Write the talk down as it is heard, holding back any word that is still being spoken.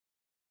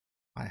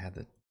had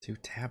the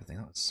 2-tab thing.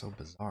 That was so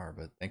bizarre,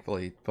 but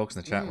thankfully folks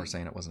in the chat were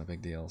saying it wasn't a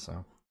big deal,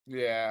 so.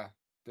 Yeah,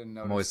 didn't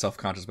notice. I'm always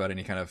self-conscious about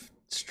any kind of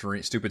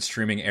stupid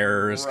streaming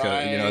errors, Right.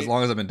 as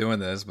long as I've been doing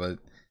this, but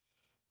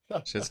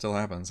shit still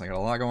happens. I got a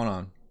lot going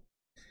on.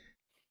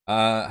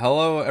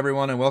 Hello,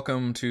 everyone, and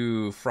welcome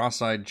to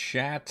Frostside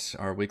Chat,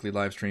 our weekly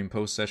live stream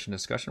post-session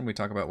discussion. We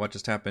talk about what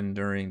just happened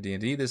during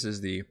D&D. This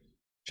is the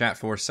chat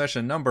for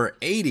session number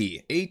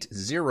 80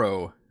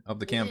 of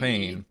the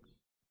campaign.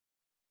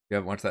 If you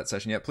haven't watched that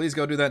session yet, please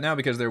go do that now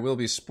because there will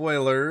be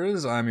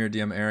spoilers. I'm your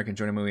DM, Eric, and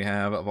joining me we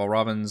have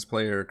Valravn's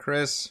player,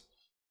 Chris.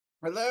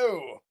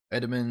 Hello.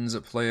 Edmund's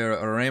player,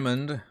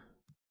 Raymond.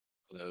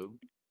 Hello.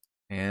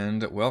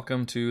 And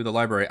welcome to the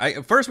library.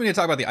 First, we need to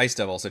talk about the Ice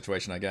Devil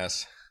situation, I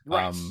guess.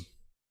 Right.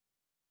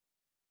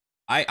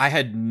 I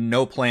had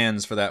no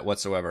plans for that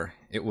whatsoever.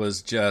 It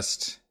was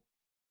just...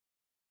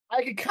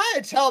 I could kind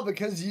of tell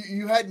because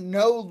you had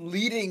no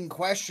leading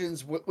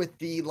questions with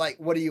the, like,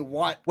 what do you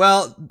want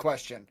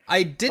question.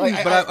 I didn't,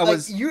 like, but I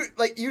was...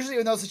 Usually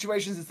in those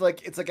situations, it's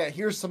like a,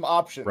 here's some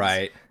options.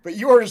 Right. But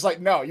you were just like,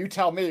 no, you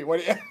tell me.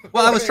 What do you...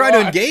 Well, I was trying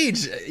to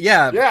engage, folks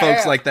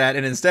yeah. like that,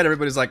 and instead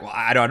everybody's like, well,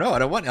 I don't know, I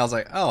don't want... And I was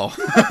like, oh.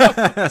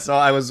 So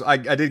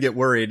I did get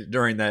worried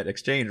during that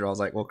exchange where I was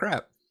like, well,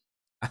 crap.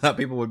 I thought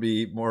people would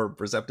be more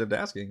receptive to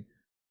asking.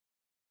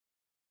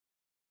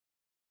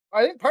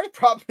 I think part of the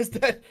problem is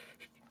that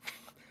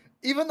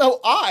even though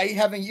I,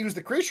 having used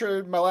the creature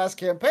in my last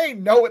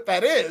campaign, know what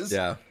that is,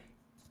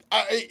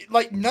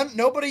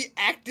 nobody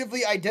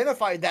actively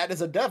identified that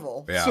as a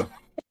devil. Yeah.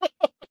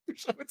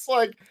 So it's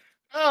like,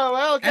 oh,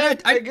 well, okay,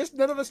 I guess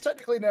none of us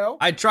technically know.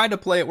 I tried to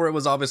play it where it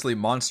was obviously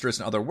monstrous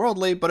and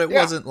otherworldly, but it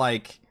wasn't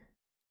like...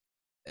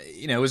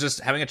 it was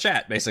just having a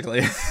chat, basically.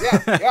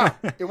 Yeah.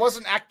 It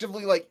wasn't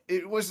actively,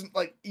 it wasn't,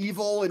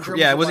 evil in terms of...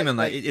 Yeah, it wasn't even,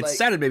 it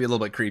sounded maybe a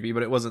little bit creepy,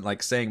 but it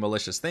wasn't, saying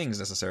malicious things,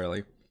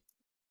 necessarily.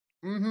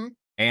 Mm-hmm.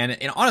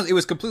 And honestly, it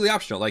was completely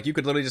optional. You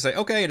could literally just say,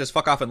 okay, and just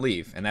fuck off and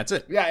leave, and that's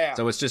it. Yeah.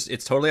 So it's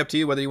totally up to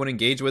you whether you want to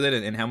engage with it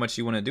and how much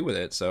you want to do with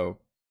it, so...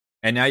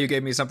 And now you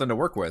gave me something to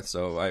work with,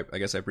 so I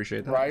guess I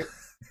appreciate that. Right.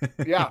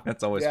 Yeah.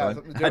 That's always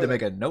fun. I had to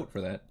make a note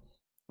for that.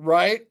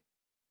 Right.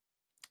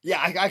 Yeah,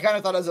 I kind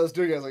of thought as I was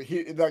doing it, I was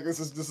like, this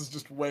is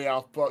just way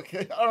off book.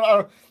 I don't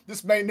know.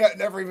 This may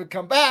never even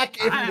come back.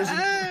 If he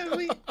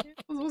doesn't...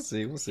 We'll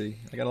see.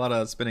 I got a lot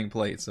of spinning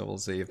plates, so we'll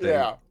see if they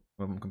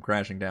come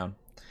crashing down.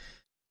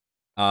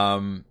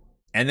 And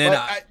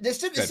then this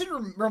did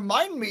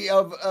remind me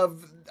of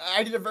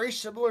I did a very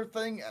similar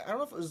thing. I don't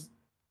know if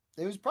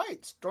it was probably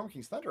Storm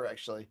King's Thunder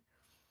actually.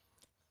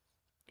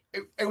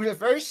 It was a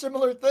very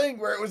similar thing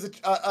where it was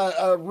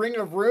a ring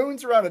of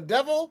runes around a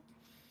devil.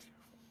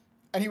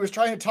 And he was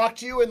trying to talk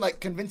to you and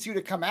convince you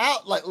to come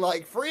out,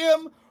 free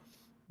him,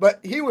 but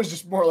he was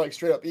just more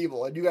straight up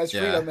evil. And you guys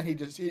freed him, and he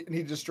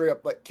just straight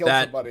up killed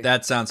somebody.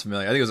 That sounds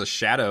familiar. I think it was a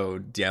shadow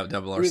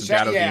devil or some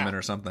shadow demon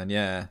or something.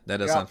 Yeah, that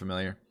does sound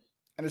familiar.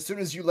 And as soon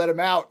as you let him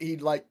out,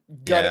 he'd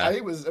gutted. I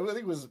think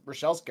it was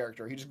Rochelle's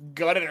character. He just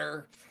gutted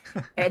her,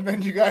 and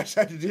then you guys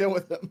had to deal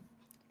with him.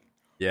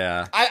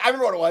 Yeah, I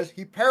remember what it was.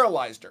 He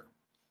paralyzed her.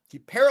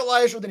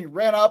 Then he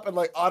ran up and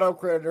auto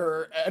critted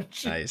her, and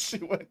she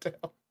went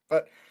down.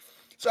 But.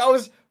 So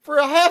for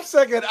a half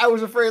second, I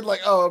was afraid,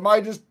 oh, am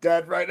I just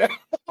dead right now?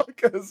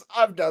 Because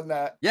I've done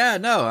that. Yeah,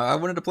 no, I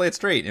wanted to play it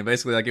straight. And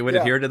basically, it would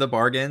adhere to the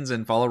bargains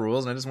and follow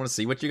rules, and I just want to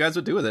see what you guys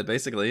would do with it,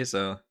 basically.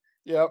 So,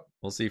 yep.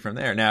 We'll see from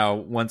there. Now,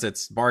 once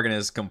its bargain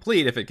is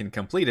complete, if it can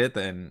complete it,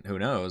 then who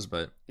knows?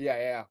 But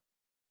yeah.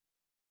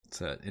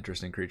 It's an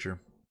interesting creature.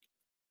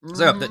 Mm-hmm.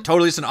 So,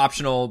 totally just an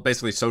optional,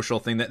 basically social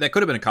thing that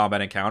could have been a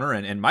combat encounter,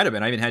 and might have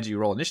been. I even had you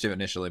roll initiative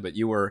initially, but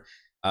you were...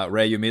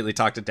 Ray, you immediately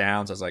talked it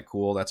down, so I was like,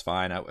 cool, that's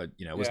fine.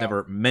 It was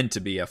never meant to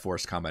be a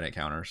forced combat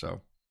encounter, so.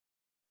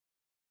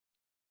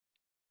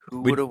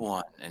 Who would have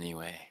won,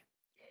 anyway?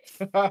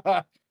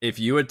 If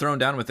you had thrown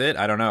down with it,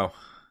 I don't know.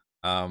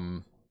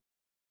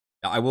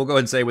 I will go ahead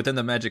and say within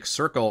the magic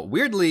circle,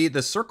 weirdly,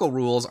 the circle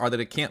rules are that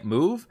it can't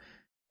move,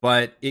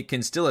 but it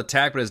can still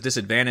attack, but has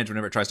disadvantage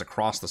whenever it tries to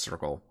cross the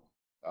circle.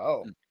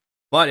 Oh.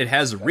 But it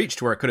has reach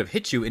to where it could have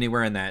hit you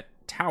anywhere in that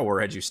tower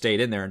had you stayed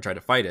in there and tried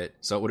to fight it,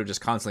 so it would have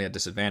just constantly had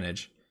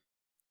disadvantage.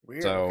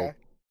 Weird. So,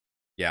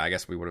 yeah, I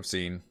guess we would have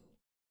seen.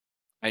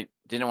 I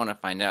didn't want to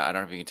find out. I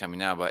don't know if you can tell me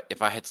now, but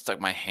if I had stuck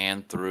my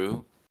hand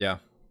through,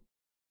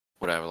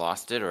 would I have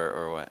lost it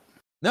or what?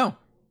 No,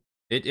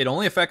 it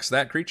only affects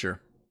that creature.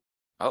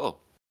 Oh,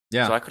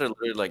 yeah. So I could have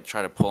literally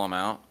try to pull him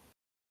out.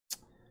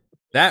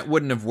 That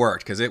wouldn't have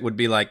worked because it would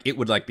be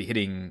be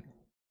hitting.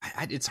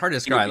 It's hard to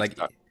describe.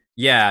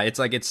 Yeah, it's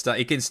it's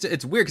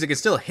weird because it can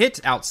still hit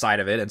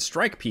outside of it and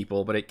strike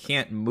people, but it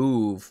can't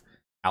move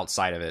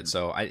outside of it.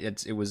 So I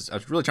was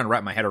really trying to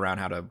wrap my head around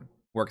how to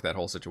work that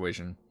whole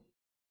situation.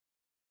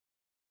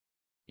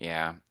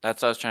 Yeah,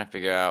 that's what I was trying to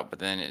figure out, but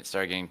then it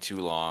started getting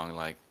too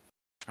long,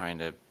 trying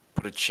to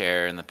put a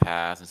chair in the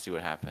path and see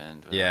what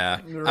happened. Yeah,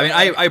 I mean,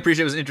 I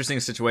appreciate it was an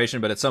interesting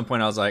situation, but at some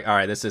point I was like, all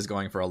right, this is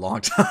going for a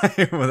long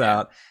time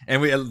without,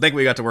 and I think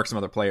we got to work some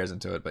other players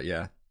into it, but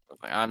yeah.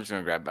 I'm just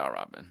gonna grab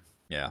Valravn.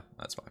 Yeah,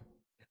 that's fine.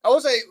 I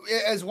will say,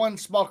 as one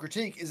small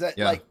critique, is that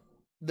like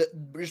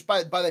just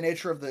by the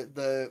nature of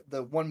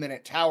the 1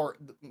 minute tower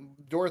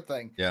door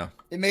thing,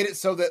 it made it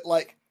so that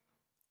like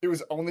it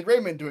was only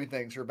Raymond doing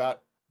things for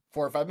about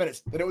 4 or 5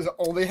 minutes. Then it was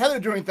only Heather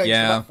doing things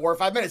for about 4 or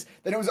 5 minutes.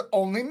 Then it was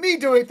only me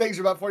doing things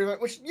for about 40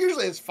 minutes, which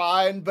usually is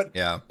fine, but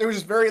it was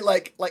just very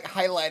like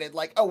highlighted,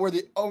 like, oh, we're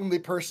the only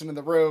person in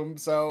the room,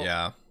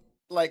 so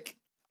like.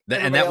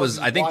 And that was,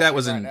 I think that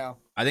was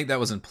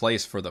in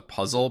place for the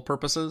puzzle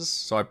purposes.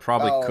 So I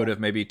probably could have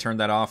maybe turned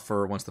that off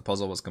for once the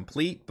puzzle was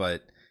complete,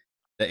 but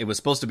it was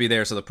supposed to be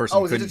there so the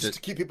person couldn't just to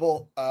keep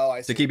people. Oh,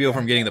 I see. To keep people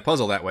from getting the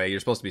puzzle that way.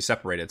 You're supposed to be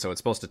separated, so it's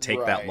supposed to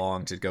take that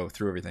long to go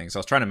through everything. So I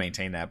was trying to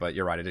maintain that, but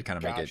you're right, it did kind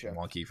of make it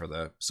wonky for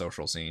the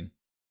social scene,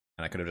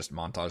 and I could have just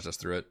montaged us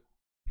through it.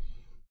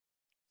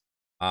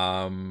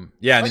 And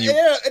then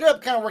it ended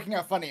up kind of working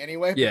out funny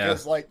anyway,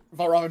 because like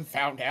Valravn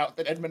found out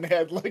that Edmund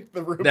had like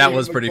the room. That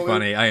was pretty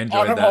funny. I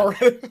enjoyed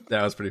that.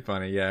 That was pretty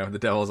funny. Yeah, the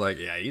devil's like,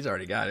 yeah, he's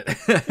already got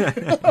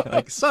it.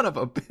 Like, son of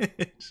a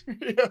bitch.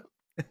 Yeah.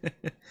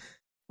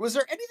 Was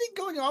there anything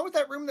going on with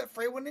that room that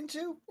Frey went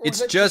into? Or it's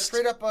was it just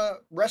straight up a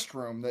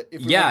restroom that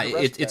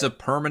if it's a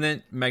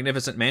permanent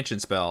Magnificent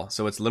Mansion spell,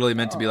 so it's literally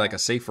meant to be like a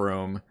safe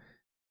room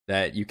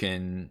that you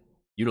can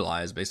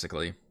utilize,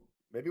 basically.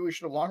 Maybe we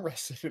should have long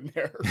rested in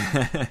there.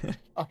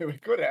 I mean, we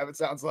could have, it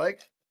sounds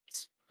like.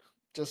 It's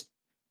just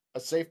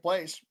a safe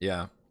place.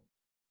 Yeah.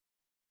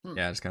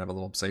 Yeah, just kind of a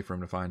little safe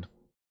room to find.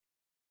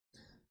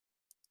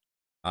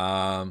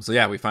 So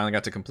yeah, we finally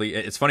got to complete.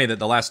 It's funny that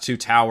the last 2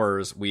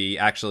 towers, we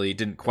actually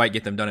didn't quite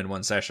get them done in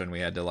one session.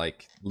 We had to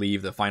like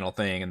leave the final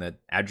thing, and the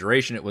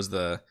Abjuration, it was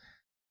the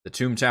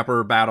Tomb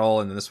Tapper battle,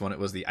 and then this one, it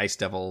was the Ice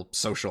Devil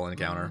social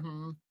encounter.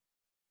 Mm-hmm.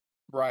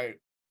 Right.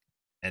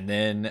 And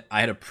then I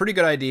had a pretty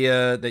good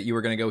idea that you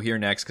were going to go here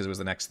next because it was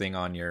the next thing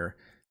on your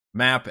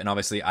map. And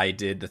obviously I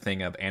did the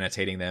thing of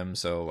annotating them,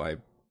 so I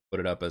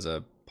put it up as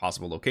a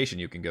possible location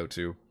you can go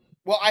to.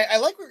 Well, I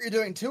like what you're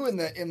doing too in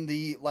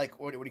the like,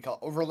 what do you call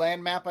it?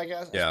 Overland map, I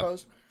guess, I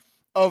suppose,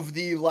 of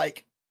the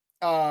like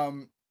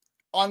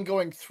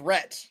ongoing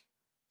threat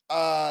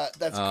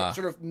that's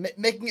sort of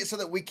making it so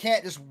that we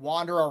can't just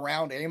wander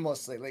around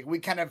aimlessly. Like we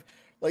kind of,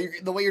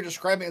 like the way you're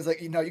describing it is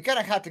like, you know, you kind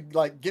of have to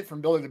like get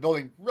from building to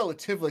building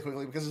relatively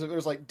quickly because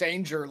there's like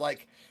danger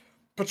like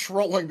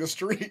patrolling the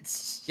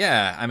streets.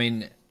 Yeah, I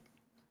mean,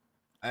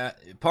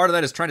 part of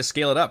that is trying to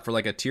scale it up for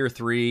like a tier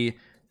 3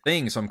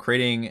 thing. So I'm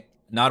creating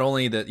not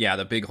only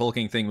the big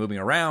hulking thing moving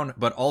around,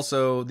 but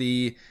also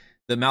the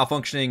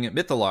malfunctioning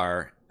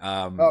Mythallar.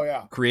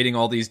 Creating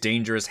all these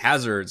dangerous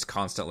hazards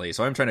constantly.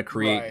 So I'm trying to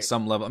create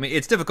some level. I mean,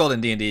 it's difficult in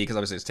D&D because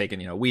obviously it's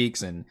taken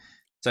weeks and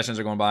sessions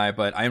are going by,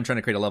 but I am trying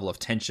to create a level of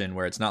tension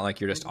where it's not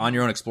like you're just on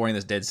your own exploring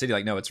this dead city.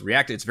 Like, no, it's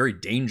reactive. It's a very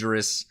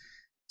dangerous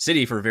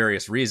city for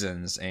various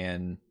reasons,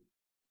 and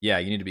yeah,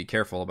 you need to be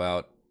careful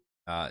about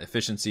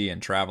efficiency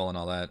and travel and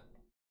all that.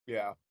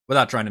 Yeah.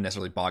 Without trying to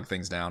necessarily bog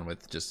things down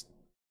with just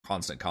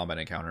constant combat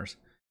encounters.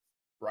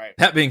 Right.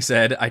 That being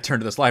said, I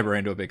turned this library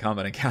into a big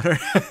combat encounter.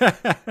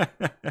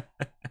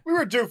 We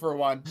were due for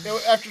one.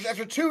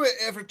 After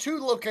two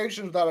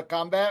locations without a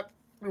combat,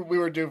 we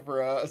were due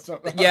for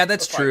yeah,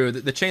 that's true.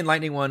 The Chain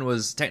Lightning one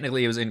was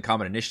technically, it was in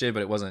combat initiative,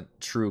 but it wasn't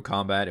true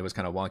combat. It was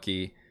kind of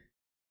wonky.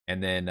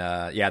 And then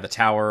the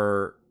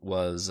tower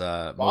was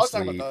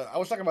mostly. I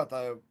was talking about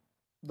the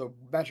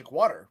magic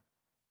water.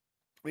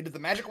 We did the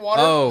magic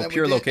water. Oh,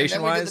 pure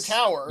location wise. We did the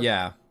tower.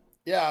 Yeah.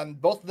 Yeah, and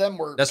both of them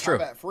were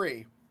combat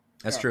free.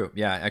 That's true.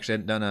 Yeah, actually, I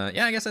hadn't done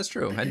I guess that's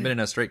true. I hadn't been in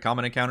a straight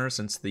combat encounter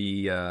since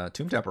the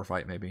Tomb Tapper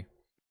fight, maybe.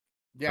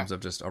 In terms of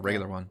just a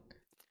regular one.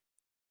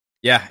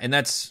 Yeah, and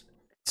that's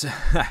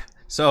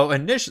so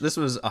initially this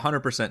was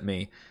 100%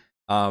 me.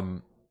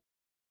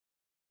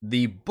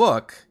 The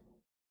book,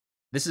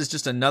 this is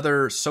just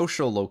another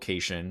social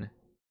location.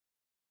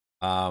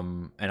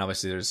 And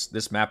obviously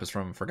this map is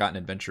from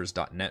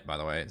ForgottenAdventures.net, by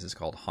the way. This is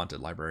called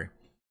Haunted Library.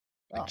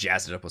 I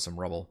jazzed it up with some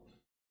rubble.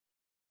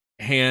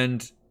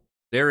 And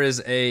there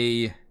is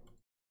a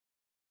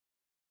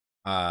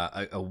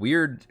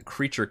weird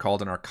creature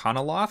called an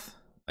Arcanoloth.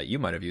 You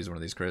might have used one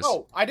of these, Chris.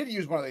 Oh, I did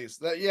use one of these.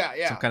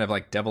 Yeah. Some kind of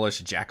like devilish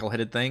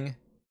jackal-headed thing.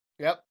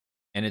 Yep.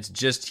 And it's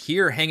just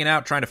here hanging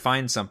out trying to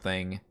find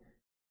something.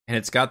 And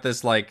it's got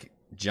this like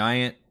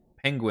giant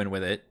penguin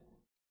with it.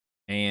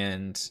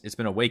 And it's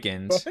been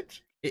awakened. What?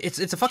 It's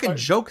a fucking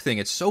joke thing.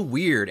 It's so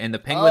weird. And the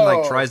penguin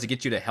like tries to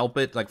get you to help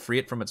it, like free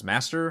it from its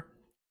master.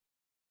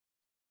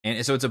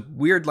 And so it's a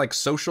weird like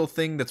social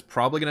thing that's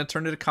probably going to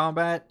turn into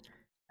combat.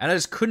 And I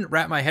just couldn't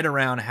wrap my head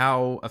around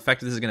how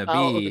effective this is going to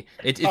be.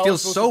 It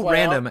feels so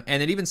random.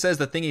 And it even says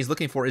the thing he's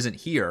looking for isn't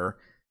here.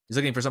 He's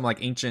looking for some like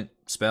ancient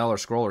spell or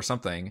scroll or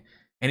something.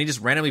 And he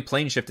just randomly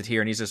plane shifted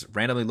here. And he's just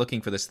randomly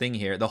looking for this thing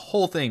here. The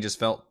whole thing just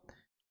felt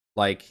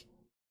like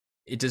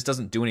it just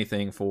doesn't do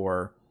anything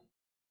for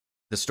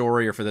the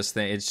story or for this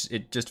thing.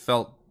 It just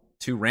felt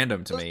too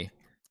random to me.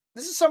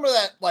 This is some of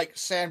that like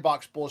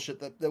sandbox bullshit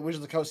that Wizards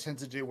of the Coast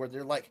tends to do, where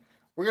they're like,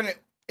 we're going to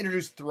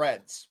introduce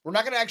threads. We're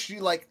not going to actually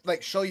like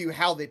show you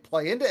how they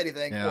play into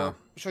anything or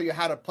show you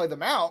how to play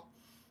them out,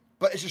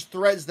 but it's just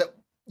threads that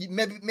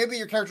maybe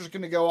your character's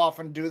going to go off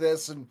and do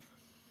this, and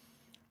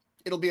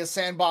it'll be a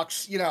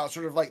sandbox,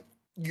 sort of like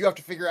you have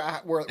to figure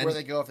out where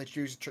they go if they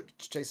choose to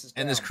chase this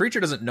down. And this creature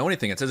doesn't know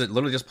anything. It says it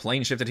literally just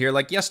plane shifted here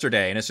like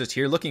yesterday, and it's just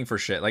here looking for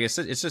shit. Like it's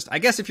just, I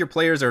guess if your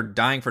players are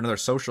dying for another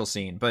social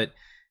scene,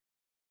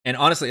 and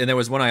honestly, and there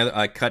was one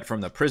I cut from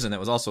the prison that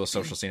was also a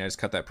social scene. I just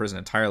cut that prison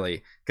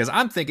entirely because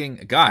I'm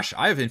thinking, gosh,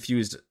 I've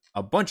infused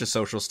a bunch of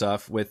social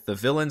stuff with the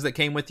villains that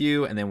came with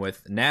you, and then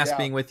with Nas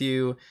being with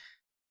you,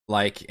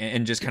 like,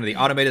 and just kind of the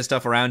automated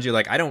stuff around you.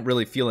 Like, I don't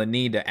really feel a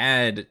need to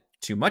add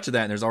too much of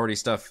that, and there's already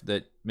stuff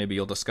that maybe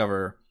you'll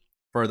discover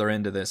further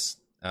into this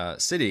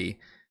city.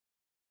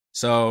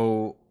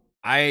 So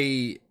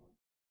I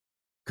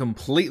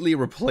completely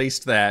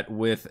replaced that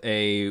with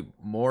a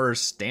more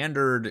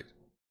standard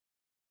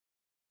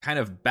kind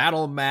of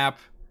battle map.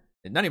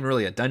 Not even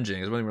really a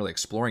dungeon. It wasn't really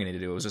exploring anything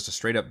to do. It was just a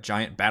straight up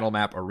giant battle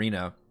map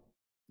arena.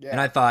 Yeah.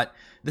 And I thought,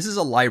 this is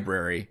a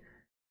library.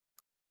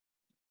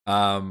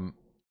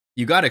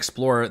 You got to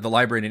explore the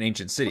library in an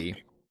ancient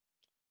city.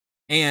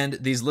 And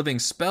these living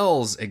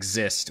spells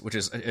exist, which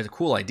is a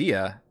cool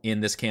idea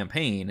in this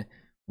campaign.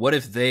 What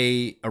if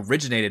they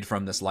originated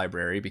from this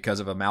library because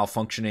of a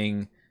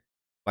malfunctioning,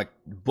 like,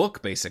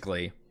 book,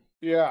 basically?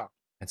 Yeah.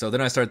 And so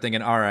then I started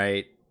thinking, all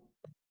right,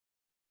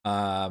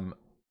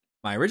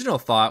 my original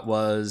thought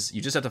was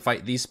you just have to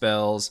fight these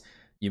spells.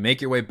 You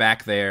make your way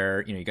back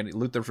there. You got to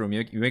loot the room. You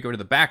make your way to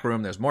the back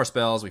room. There's more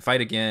spells. We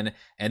fight again.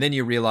 And then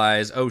you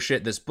realize, oh,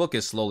 shit, this book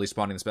is slowly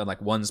spawning the spell.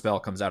 Like, one spell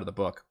comes out of the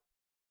book.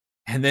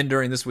 And then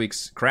during this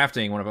week's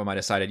crafting, one of them I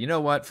decided, you know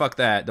what? Fuck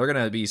that. They're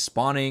going to be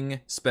spawning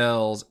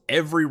spells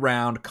every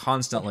round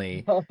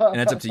constantly. And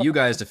it's up to you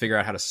guys to figure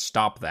out how to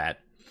stop that.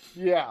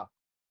 Yeah.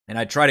 And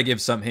I try to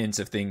give some hints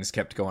if things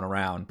kept going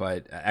around,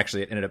 but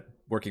actually it ended up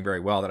working very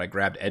well that I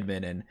grabbed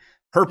Edmund and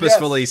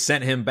purposefully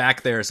sent him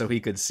back there so he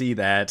could see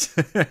that.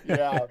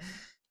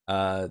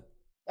 Yeah.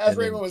 As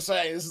Raymond was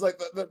saying, this is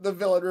like the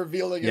villain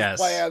revealing his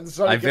plans.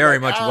 So I very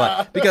much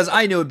was. Because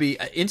I knew it'd be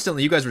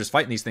instantly, you guys were just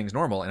fighting these things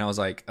normal, and I was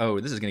like, oh,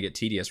 this is going to get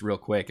tedious real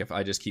quick if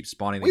I just keep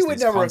spawning these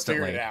things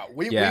constantly.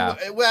 We would never figure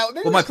it out.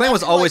 Well, my plan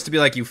was always to be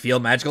like, you feel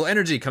magical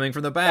energy coming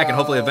from the back, and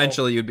hopefully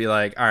eventually you'd be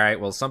like, all right,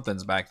 well,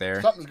 something's back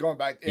there. Something's going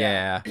back.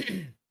 Yeah.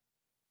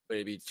 But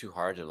it'd be too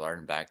hard to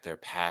learn back there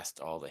past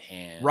all the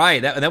hands.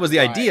 Right. That was the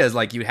idea, is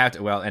like you have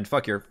to, and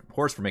fuck your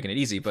horse for making it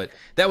easy, but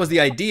that was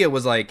the idea,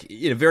 was like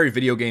in a very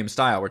video game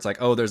style where it's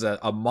like, oh, there's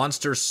a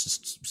monster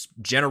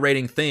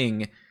generating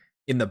thing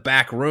in the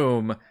back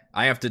room.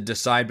 I have to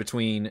decide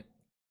between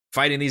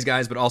fighting these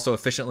guys, but also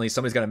efficiently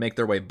somebody's got to make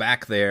their way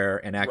back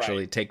there and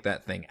actually take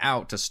that thing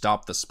out to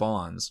stop the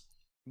spawns.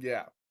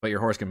 Yeah. But your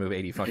horse can move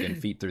 80 fucking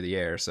feet through the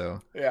air,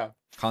 so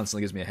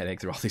constantly gives me a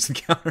headache through all these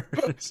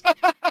encounters.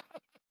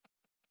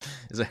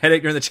 There's a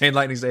headache during the Chain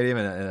Lightning Stadium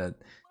and a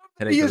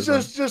headache. He's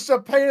just a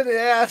pain in the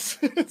ass.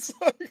 It's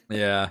like...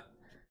 Yeah.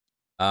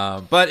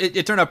 But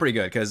it turned out pretty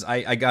good because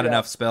I got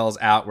enough spells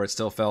out where it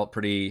still felt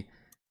pretty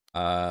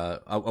a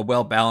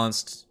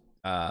well-balanced,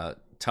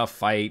 tough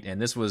fight.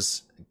 And this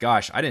was,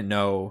 gosh, I didn't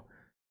know.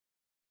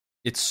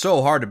 It's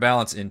so hard to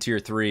balance in Tier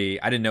 3.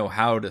 I didn't know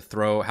how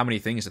many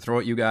things to throw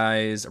at you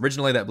guys.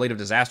 Originally, that Blade of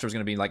Disaster was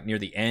going to be like near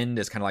the end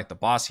as kind of like the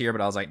boss here,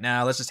 but I was like,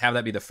 nah, let's just have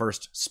that be the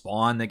first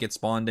spawn that gets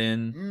spawned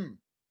in.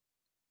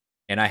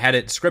 And I had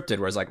it scripted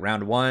where it's like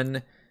round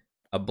 1,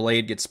 a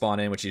blade gets spawned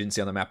in, which you didn't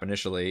see on the map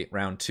initially.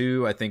 Round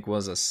 2, I think,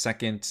 was a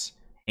second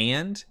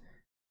hand.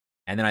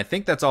 And then I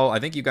think that's all. I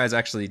think you guys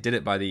actually did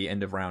it by the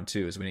end of round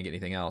 2, so we didn't get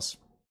anything else.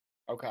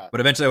 Okay.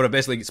 But eventually I would have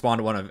basically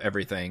spawned one of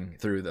everything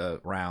through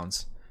the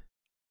rounds.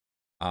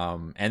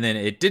 And then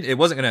it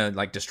wasn't going to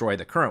like destroy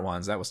the current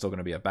ones. That was still going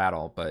to be a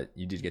battle, but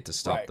you did get to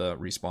stop the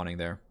respawning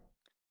there.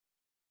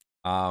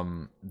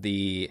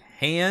 The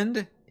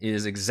hand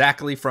is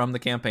exactly from the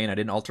campaign. I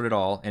didn't alter it at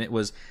all. And it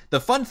was,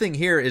 the fun thing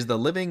here is the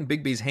living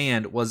Bigby's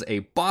hand was a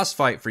boss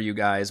fight for you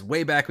guys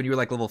way back when you were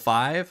like level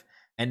 5.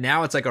 And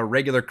now it's like a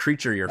regular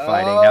creature you're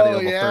fighting now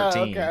that you're level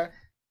 13. Okay.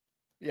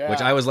 Yeah.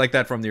 Which I was like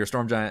that from your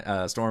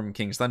Storm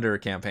King's Thunder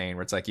campaign,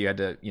 where it's like you had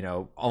to,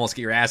 almost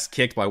get your ass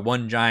kicked by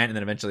one giant and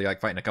then eventually like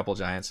fighting a couple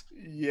giants.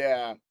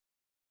 Yeah.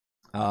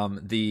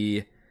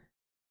 The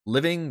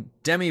living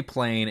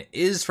demi-plane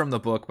is from the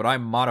book, but I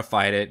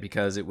modified it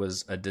because it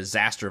was a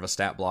disaster of a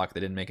stat block that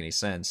didn't make any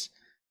sense.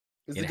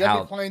 Is the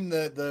demi-plane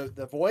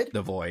the void?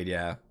 The void,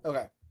 yeah.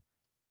 Okay.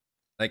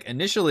 Like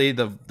initially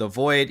the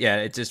void,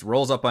 it just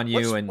rolls up on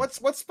you.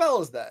 What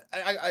spell is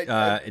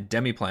that?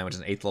 Demi-plane, which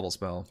is an 8th level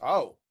spell.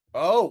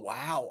 Oh,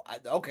 wow.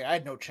 Okay, I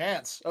had no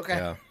chance. Okay.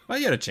 Yeah. Well,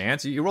 you had a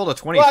chance. You rolled a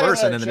 20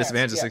 first, and then the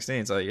disadvantage is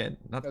 16, so yeah.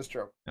 That's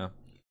true. Yeah.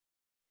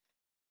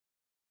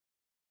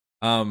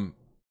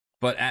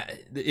 But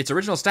its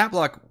original stat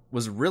block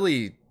was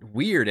really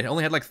weird. It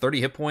only had like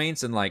 30 hit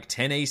points and like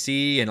 10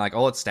 AC, and like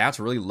all its stats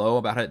were really low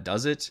about how it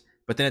does it.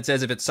 But then it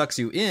says if it sucks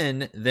you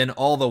in, then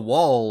all the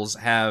walls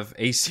have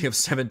AC of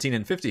 17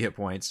 and 50 hit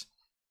points.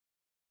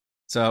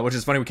 So, which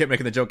is funny, we kept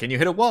making the joke, can you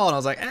hit a wall? And I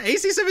was like,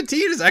 AC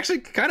 17 is actually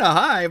kind of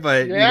high,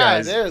 but you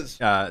guys, it is.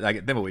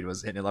 Like Thimbleweed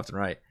was hitting it left and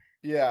right.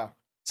 Yeah.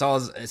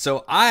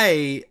 So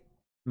I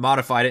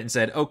modified it and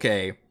said,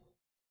 okay,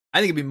 I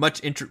think it'd be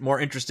much more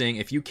interesting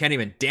if you can't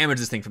even damage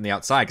this thing from the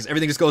outside because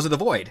everything just goes to the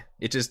void.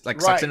 It just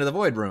like sucks into the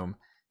void room.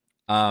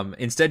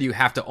 Instead, you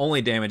have to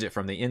only damage it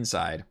from the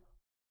inside.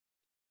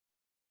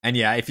 And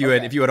yeah, if you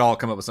had all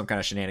come up with some kind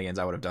of shenanigans,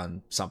 I would have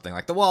done something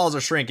like the walls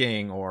are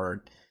shrinking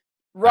or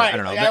I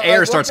don't know, the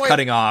air starts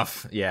cutting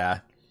off. Yeah.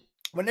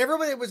 When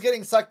everybody was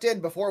getting sucked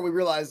in before I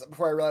realized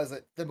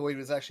that Thimbleweed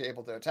was actually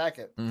able to attack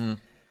it,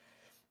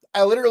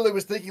 I literally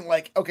was thinking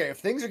like, okay, if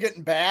things are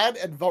getting bad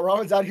and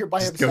Valramon's out here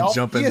by himself,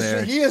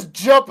 he is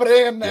jumping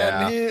in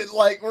and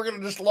we're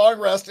gonna just long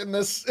rest in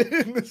this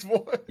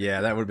void.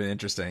 Yeah, that would have been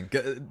interesting.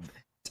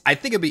 I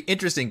think it'd be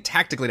interesting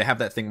tactically to have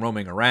that thing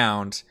roaming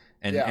around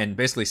and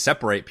basically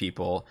separate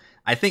people.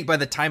 I think by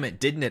the time it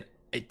didn't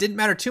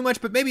matter too much,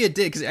 but maybe it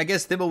did because I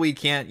guess Thimbleweed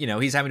can't.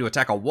 He's having to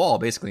attack a wall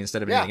basically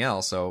instead of anything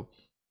else, so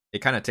it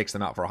kind of takes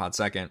them out for a hot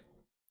second.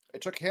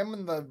 It took him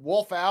and the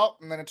wolf out,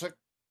 and then it took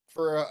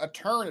for a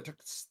turn. It took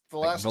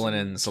Celeste, Villain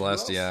and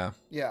Celeste. Yeah.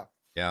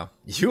 Yeah.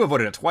 You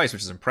avoided it twice,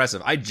 which is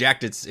impressive. I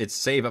jacked its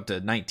save up to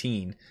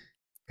 19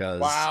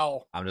 because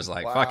I'm just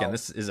like, fucking,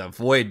 this is a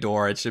void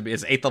door. It's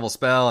 8th level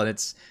spell, and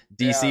its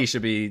DC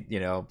should be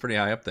pretty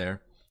high up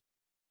there.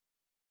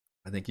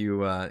 I think you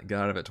got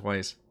out of it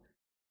twice.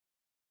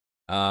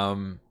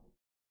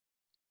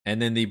 And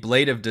then the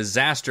Blade of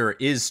Disaster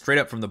is straight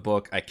up from the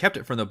book. I kept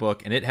it from the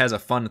book, and it has a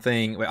fun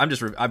thing.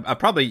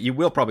 You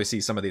will probably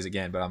see some of these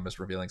again, but I'm just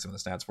revealing some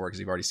of the stats for it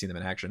because you've already seen them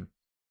in action.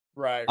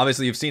 Right.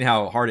 Obviously, you've seen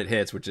how hard it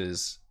hits, which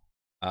is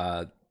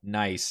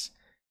nice.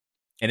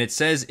 And it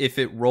says if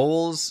it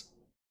rolls,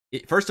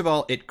 first of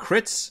all, it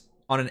crits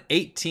on an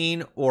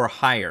 18 or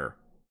higher,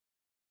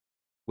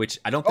 which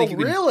I don't think you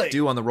can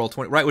do on the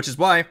Roll20. Right, which is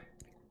why,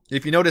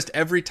 if you noticed,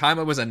 every time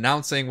I was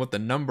announcing what the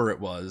number it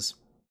was,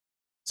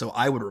 so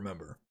I would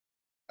remember.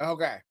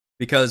 Okay.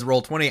 Because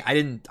Roll20, I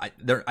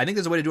think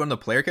there's a way to do it on the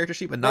player character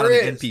sheet, but not on the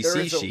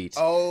NPC sheet.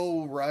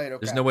 Oh, right, okay.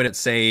 There's no way to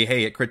say,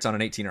 hey, it crits on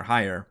an 18 or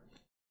higher.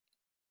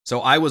 So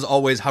I was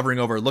always hovering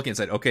over looking and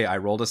said, okay, I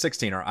rolled a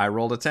 16 or I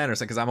rolled a 10 or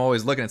something, because I'm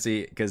always looking and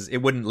see, because it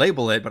wouldn't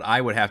label it, but I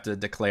would have to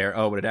declare,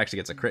 but it actually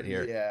gets a crit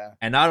here. Yeah.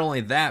 And not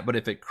only that, but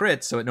if it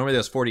crits, so it normally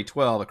does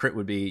 40-12, a crit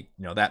would be,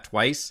 that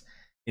twice.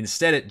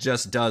 Instead, it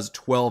just does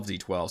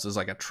 12d12, so it's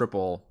like a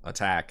triple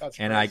attack. That's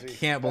and crazy. I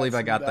can't believe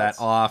I got that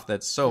off.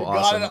 That's so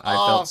awesome. I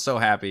felt so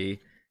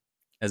happy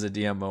as a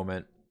DM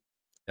moment.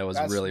 That was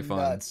really fun.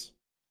 Nuts.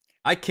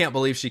 I can't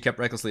believe she kept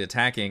recklessly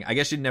attacking. I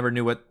guess she never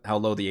knew how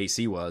low the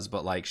AC was,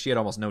 but she had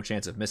almost no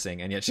chance of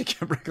missing, and yet she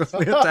kept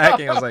recklessly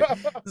attacking. I was like,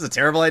 this is a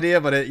terrible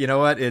idea, but you know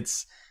what?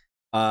 It's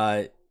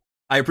I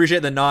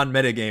appreciate the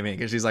non-metagaming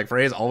because she's like,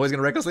 Frey's always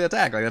gonna recklessly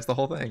attack. That's the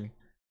whole thing.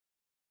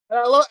 And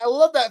I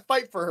love that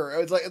fight for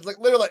her. It's like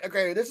literally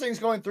okay, this thing's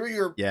going through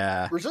your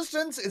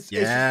resistance. It's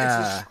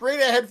a straight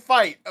ahead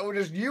fight.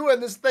 Just you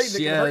and this thing that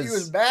can hurt you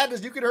as bad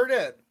as you can hurt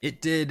it.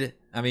 It did.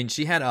 I mean,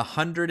 she had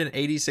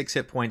 186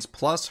 hit points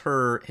plus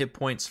her hit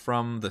points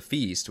from the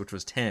feast, which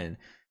was 10.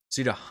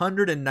 So she had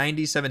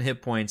 197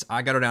 hit points.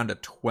 I got her down to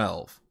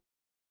 12.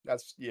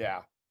 That's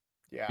yeah.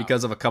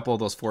 Because of a couple of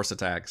those force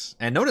attacks.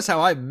 And notice how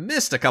I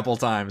missed a couple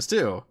times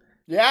too.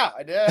 Yeah,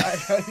 I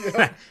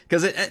did.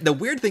 Because the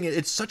weird thing is,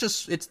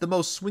 it's the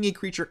most swingy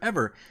creature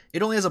ever.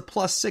 It only has a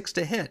 +6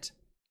 to hit,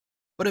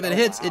 but if it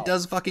hits, it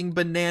does fucking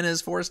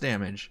bananas force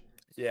damage.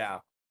 Yeah,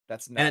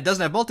 that's nuts. And it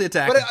doesn't have multi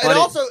attack.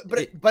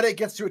 But it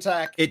gets to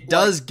attack. It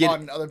does get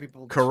on other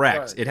people.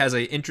 Correct. Turn. It has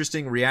an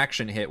interesting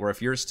reaction hit where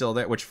if you're still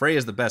there, which Frey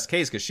is the best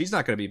case because she's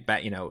not going to be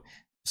back.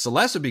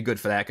 Celeste would be good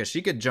for that because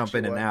she could jump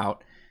in and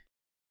out.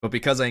 But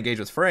because I engage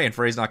with Frey and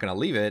Frey's not going to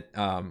leave it,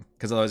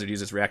 because otherwise it'd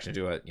use this reaction to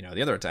do it.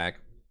 The other attack.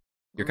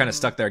 You're kind of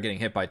stuck there getting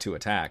hit by 2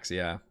 attacks,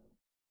 yeah.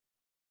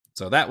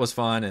 So that was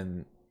fun,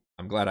 and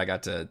I'm glad I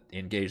got to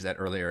engage that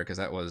earlier because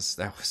that was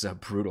a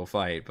brutal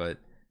fight. But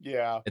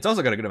yeah, it's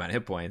also got a good amount of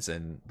hit points,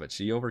 but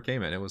she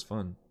overcame it. It was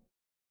fun.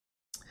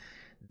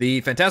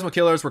 The Phantasmal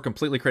Killers were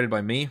completely created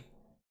by me.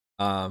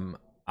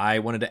 I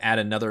wanted to add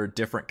another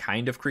different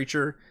kind of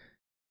creature,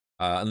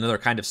 another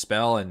kind of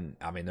spell, and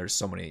I mean, there's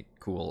so many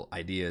cool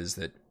ideas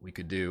that we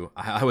could do.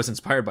 I was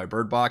inspired by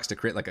Bird Box to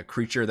create a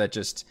creature that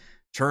just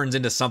turns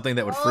into something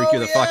that would freak you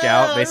the fuck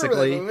out,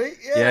 basically. Yes.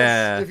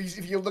 Yeah.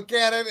 If you look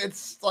at it,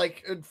 it's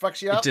it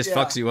fucks you up. It just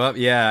fucks you up,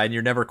 yeah, and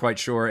you're never quite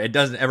sure. It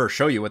doesn't ever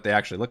show you what they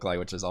actually look like,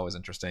 which is always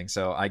interesting.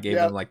 So I gave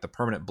them the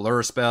permanent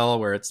blur spell,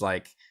 where it's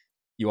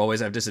you always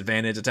have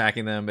disadvantage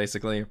attacking them,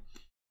 basically.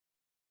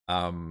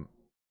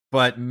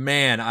 But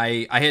man,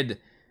 I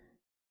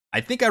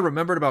think I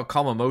remembered about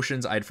Calm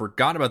Emotions. I'd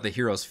forgotten about the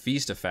Hero's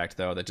Feast effect,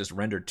 though, that just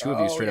rendered 2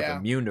 of you straight up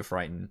immune to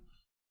Frighten.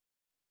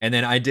 And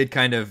then I did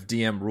kind of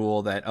DM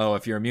rule that,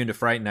 if you're immune to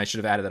Frighten, I should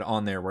have added that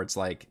on there where it's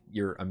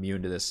you're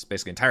immune to this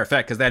basically entire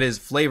effect, because that is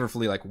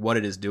flavorfully what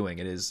it is doing.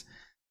 It is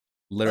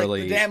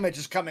literally... the damage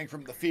is coming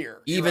from the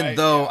fear. Even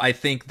though I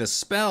think the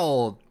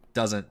spell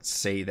doesn't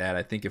say that.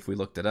 I think if we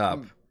looked it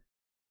up,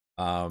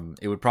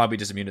 it would probably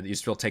just immune to that. You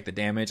still take the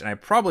damage. And I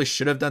probably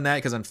should have done that,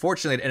 because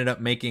unfortunately it ended up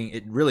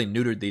it really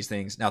neutered these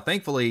things. Now,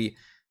 thankfully,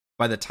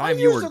 by the time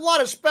you used a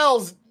lot of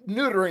spells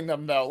neutering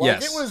them though.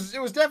 Yes. It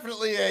was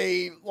definitely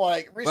a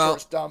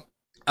resource dump.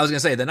 I was gonna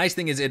say the nice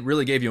thing is it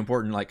really gave you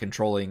important like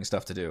controlling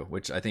stuff to do,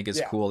 which I think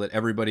is cool that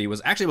everybody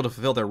was actually able to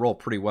fulfill their role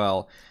pretty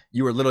well.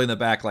 You were literally in the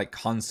back like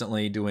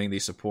constantly doing the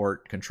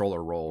support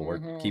controller role,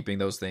 or keeping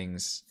those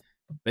things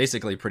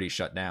basically pretty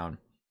shut down.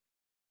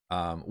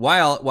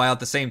 While at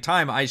the same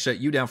time I shut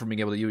you down from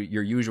being able to do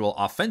your usual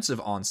offensive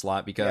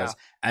onslaught because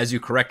as you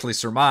correctly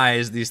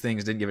surmised, these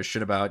things didn't give a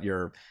shit about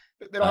your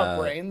they don't have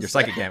brains. Your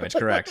psychic damage,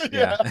 correct?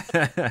 Yeah.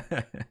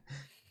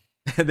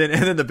 And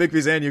then the big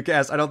piece and you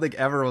cast, I don't think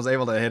ever was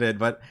able to hit it,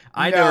 but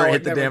I never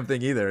hit the damn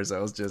thing either, so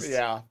it was just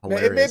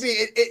hilarious. Maybe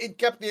it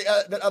kept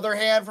the other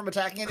hand from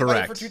attacking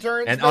anybody for 2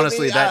 turns. And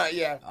honestly,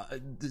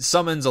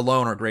 summons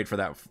alone are great for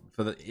that.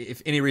 For the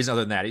if any reason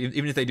other than that,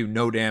 even if they do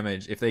no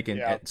damage, if they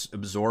can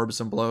absorb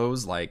some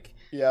blows, like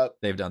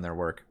they've done their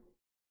work.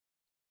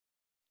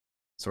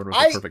 Sort of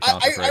a perfect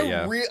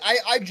concentrate.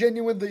 I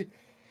genuinely.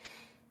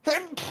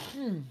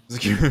 Another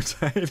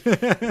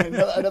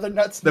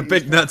nuts. The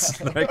big nuts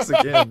strikes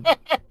again.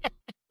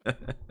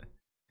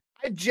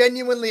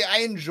 I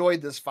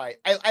enjoyed this fight.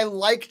 I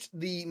liked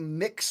the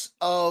mix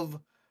of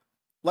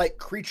like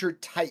creature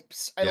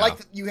types. I liked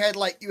that you had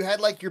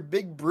your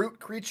big brute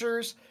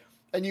creatures,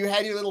 and you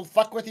had your little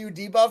fuck with you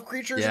debuff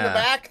creatures in the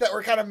back that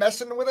were kind of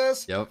messing with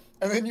us. Yep.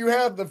 And then you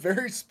have the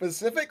very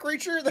specific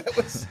creature that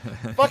was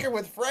fucking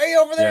with Frey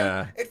over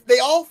there. Yeah. They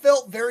all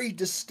felt very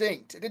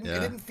distinct. It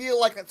didn't feel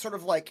like that sort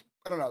of like,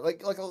 I don't know,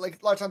 like a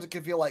lot of times it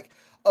can feel like,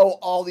 oh,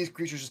 all these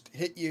creatures just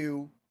hit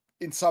you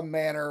in some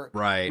manner.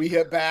 Right. We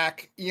hit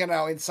back,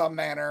 in some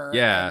manner.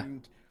 Yeah.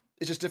 And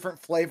it's just different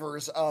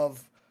flavors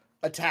of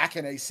attack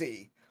and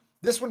AC.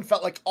 This one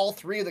felt like all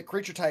 3 of the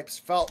creature types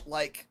felt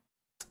like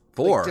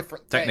 4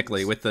 different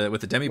technically things.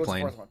 with the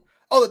demiplane.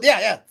 Oh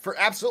yeah, for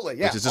absolutely,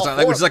 yeah. Which is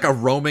just like a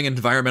roaming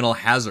environmental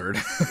hazard.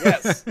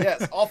 yes.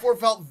 All 4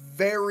 felt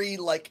very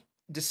like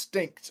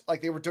distinct,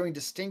 like they were doing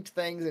distinct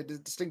things, they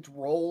did distinct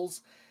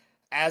roles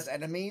as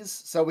enemies.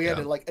 So we had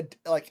to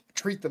like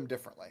treat them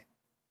differently.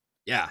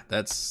 Yeah,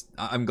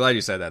 I'm glad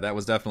you said that. That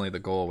was definitely the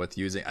goal with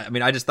using. I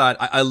mean, I just thought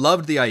I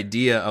loved the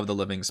idea of the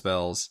living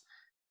spells,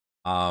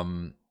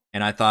 and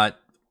I thought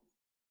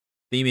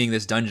theming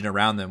this dungeon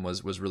around them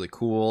was really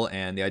cool,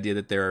 and the idea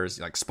that there's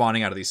like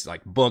spawning out of these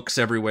like books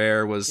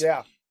everywhere was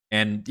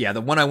and the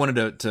one I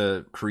wanted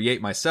to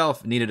create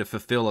myself needed to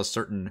fulfill a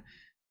certain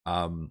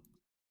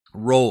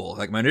role.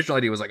 Like my initial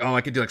idea was like, oh,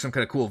 I could do like some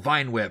kind of cool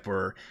vine whip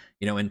or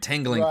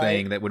entangling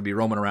thing that would be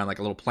roaming around like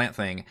a little plant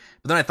thing.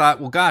 But then I thought,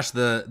 well, gosh,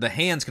 the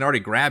hands can already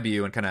grab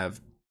you and kind of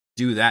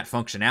do that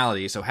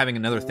functionality, so having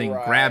another thing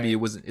grab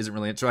you isn't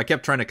really. So I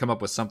kept trying to come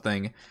up with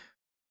something.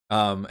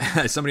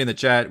 Somebody in the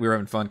chat, we were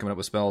having fun coming up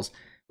with spells,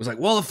 was like,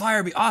 "Wall of Fire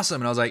would be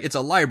awesome," and I was like, "It's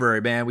a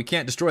library, man. We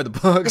can't destroy the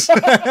books.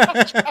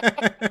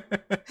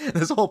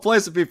 This whole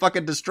place would be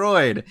fucking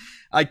destroyed.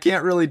 I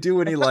can't really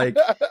do any like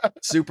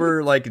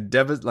super like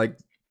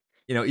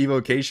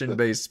evocation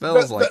based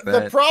spells like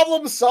that. The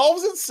problem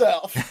solves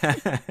itself."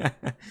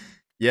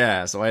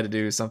 Yeah, so I had to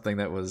do something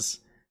that was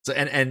so,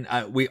 and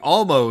we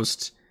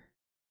almost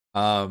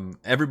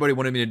everybody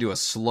wanted me to do a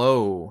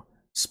slow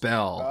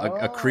spell,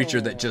 a creature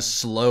that just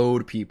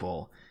slowed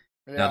people.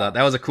 Now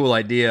that was a cool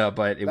idea,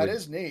 but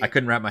is neat. I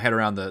couldn't wrap my head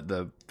around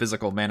the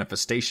physical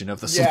manifestation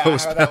of the slow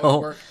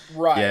spell.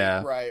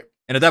 Right.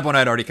 And at that point,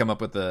 I'd already come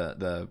up with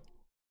the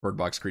Bird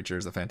Box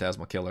creatures, the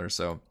Phantasmal Killer.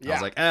 So I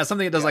was like,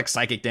 something that does like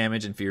psychic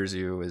damage and fears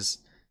you is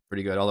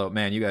pretty good. Although,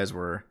 man, you guys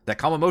that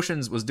Calm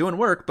Emotions was doing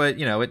work, but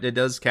it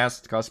does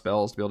cost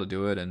spells to be able to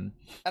do it, and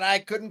I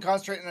couldn't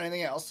concentrate on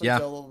anything else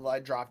until I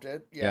dropped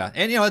it. Yeah,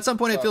 and at some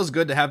point it feels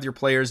good to have your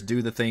players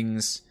do the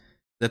things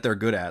that they're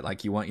good at.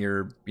 Like you want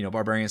your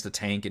barbarians to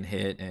tank and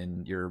hit,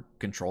 and your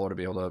controller to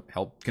be able to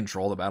help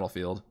control the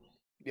battlefield.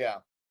 Yeah.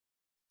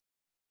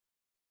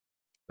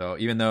 So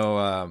even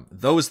though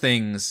those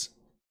things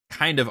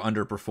kind of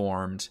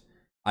underperformed,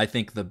 I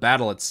think the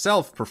battle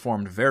itself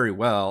performed very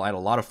well. I had a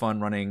lot of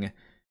fun running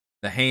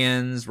the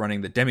hands,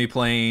 running the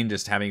demiplane,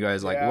 just having you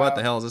guys like, what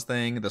the hell is this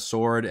thing? The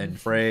sword, and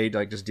Frey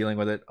like just dealing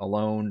with it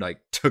alone, like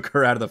took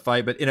her out of the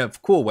fight, but in a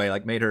cool way,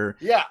 like made her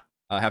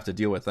have to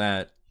deal with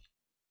that.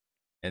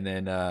 And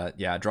then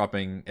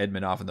dropping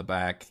Edmund off in the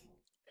back,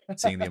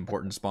 seeing the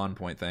important spawn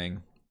point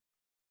thing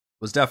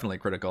was definitely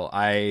critical.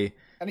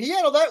 And he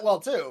handled that well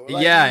too.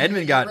 Like,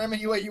 Edmund got. I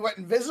mean, you went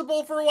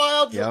invisible for a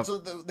while, so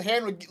the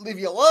hand would leave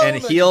you alone,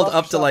 and healed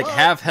up to like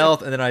half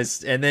health,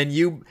 and then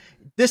you.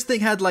 This thing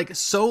had like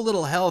so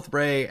little health,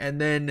 Bray,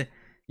 and then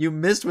you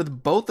missed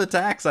with both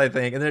attacks, I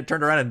think, and then it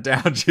turned around and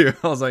downed you.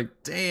 I was like,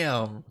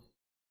 damn.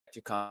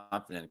 Too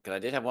confident because I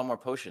did have one more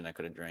potion I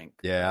could have drank.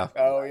 Yeah.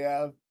 Oh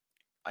yeah.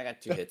 I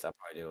got 2 hits. I'll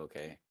probably do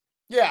okay.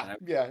 Yeah.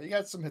 You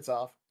got some hits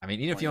off. I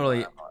mean, even if you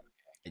only,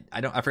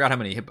 I forgot how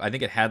many hit. I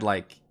think it had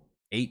like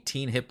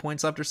 18 hit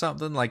points left or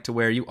something, like to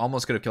where you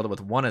almost could have killed it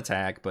with 1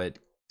 attack, but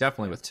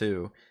definitely with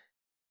 2.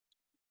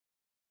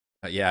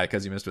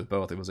 Because you missed with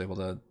both, it was able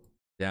to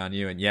down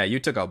you, and you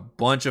took a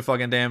bunch of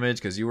fucking damage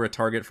because you were a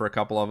target for a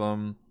couple of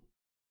them.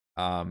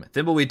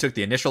 Thimbleweed took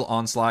the initial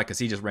onslaught because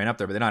he just ran up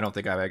there, but then I don't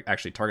think I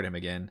actually targeted him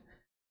again.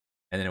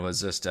 And then it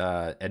was just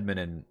Edmund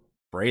and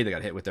Bray that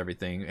got hit with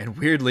everything. And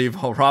weirdly,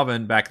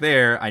 Valravn back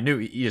there, I knew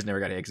he just never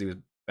got hit because he was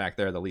back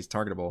there, the least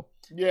targetable.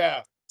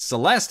 Yeah.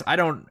 Celeste, I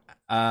don't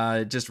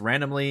just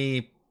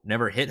randomly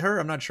never hit her.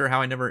 I'm not sure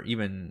how she never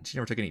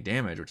took any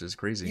damage, which is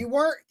crazy. You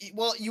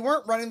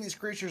weren't running these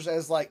creatures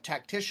as like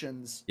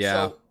tacticians.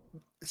 Yeah. So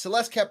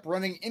Celeste kept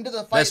running into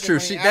the fight. That's true.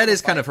 That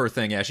is kind of her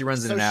thing. Yeah, she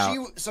runs in and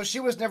out. So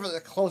she was never the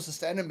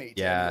closest enemy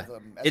to any of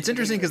them. It's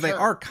interesting because they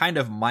are kind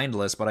of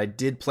mindless, but I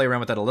did play around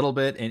with that a little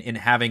bit in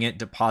having it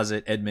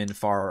deposit Edmund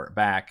far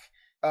back.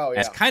 Oh, yeah.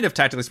 As kind of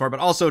tactically smart,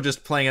 but also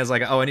just playing as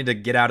like, I need to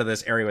get out of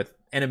this area with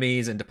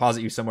enemies and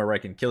deposit you somewhere where I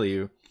can kill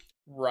you.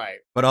 Right.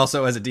 But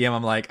also as a DM,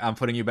 I'm like, I'm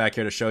putting you back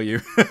here to show you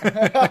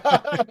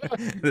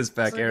this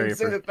back area.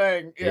 See the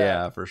thing.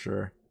 Yeah, for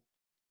sure.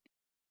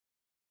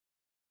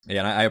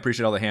 Yeah, and I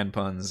appreciate all the hand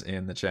puns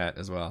in the chat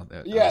as well.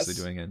 Yes,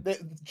 obviously doing it. The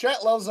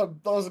chat loves a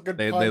good.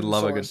 They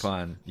love a good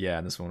pun. Yeah,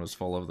 and this one was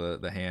full of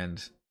the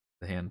hand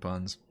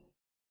puns.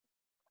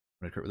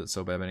 I'm gonna crit with it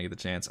so bad I didn't get the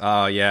chance.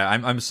 Oh yeah,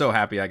 I'm so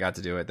happy I got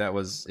to do it.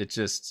 It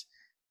just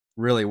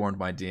really warmed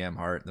my DM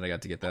heart that I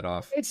got to get that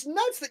off. It's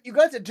nuts that you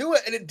got to do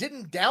it and it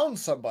didn't down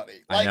somebody.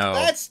 Like, I know.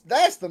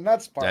 That's the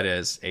nuts part. That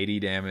is 80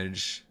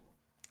 damage.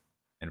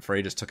 And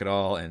Frey just took it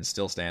all and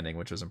still standing,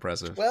 which was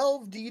impressive.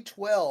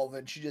 12d12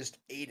 and she just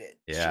ate it.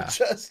 Yeah.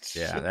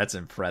 That's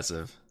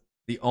impressive.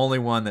 The only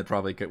one that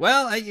probably could.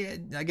 Well,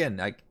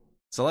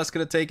 Celeste could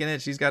have taken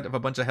it. She's got a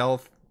bunch of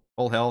health,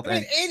 full health. I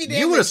mean, 80 damage,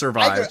 you would have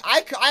survived.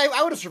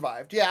 I would have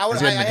survived. Yeah,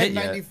 I had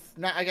 90.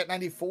 I got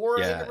 94.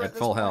 Yeah, at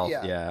full health.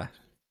 Yeah.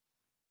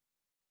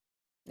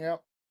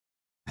 Yep.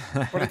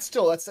 But it's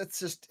still,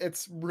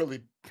 it's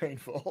really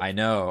painful. I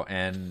know,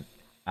 and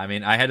I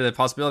mean, I had the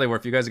possibility where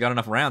if you guys got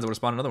enough rounds, I would have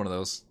spawned another one of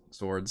those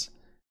swords.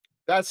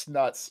 That's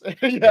nuts.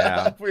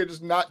 Yeah. If we had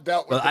just not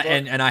dealt with it.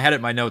 And I had it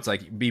in my notes,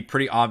 like, be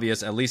pretty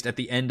obvious, at least at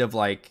the end of,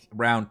 like,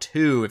 round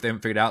 2, if they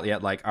haven't figured out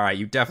yet, like, all right,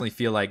 you definitely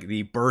feel, like,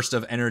 the burst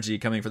of energy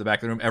coming from the back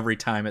of the room every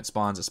time it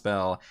spawns a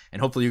spell.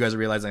 And hopefully you guys are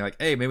realizing, like,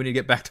 hey, maybe we need to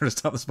get back there to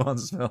stop the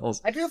spawns of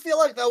spells. I do feel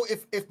like, though,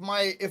 if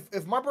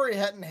Marbury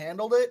hadn't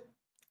handled it,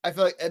 I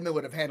feel like Edmund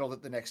would have handled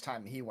it the next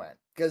time he went,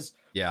 because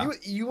you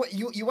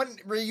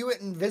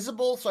went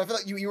invisible, so I feel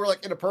like you were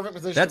like in a perfect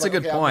position. That's a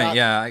good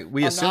point.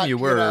 We assume you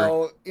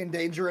were in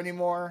danger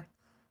anymore.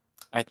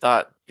 I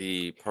thought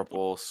the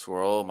purple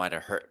swirl might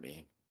have hurt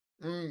me.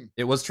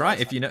 It was trying.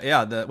 If you know,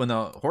 when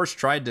the horse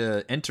tried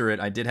to enter it,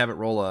 I did have it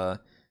roll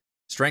a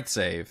strength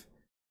save,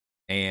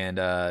 and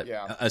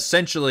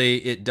essentially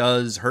it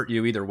does hurt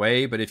you either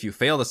way. But if you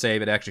fail the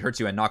save, it actually hurts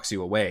you and knocks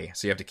you away.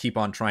 So you have to keep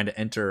on trying to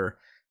enter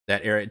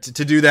that area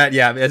to do that.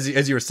 Yeah, as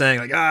you were saying,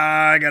 like,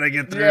 I gotta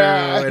get through,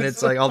 and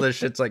it's like all this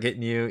shit's like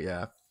hitting you.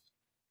 Yeah,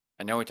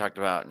 I know we talked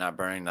about not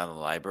burning down the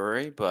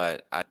library,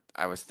 but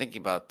I was thinking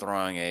about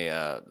throwing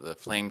the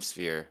flame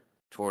sphere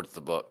towards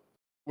the book.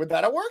 Would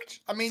that have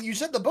worked? I mean, you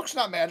said the book's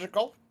not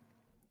magical.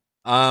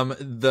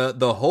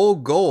 The whole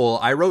goal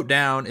I wrote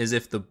down is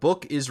if the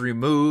book is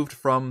removed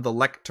from the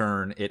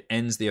lectern, it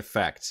ends the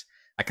effect.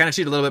 I kind of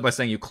cheated a little bit by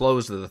saying you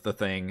closed the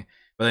thing,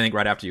 but I think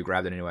right after you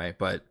grabbed it anyway.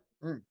 But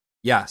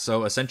yeah,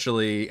 so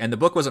essentially, and the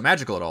book wasn't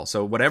magical at all.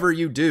 So whatever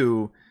you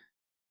do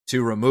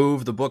to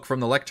remove the book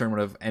from the lectern would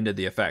have ended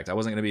the effect. I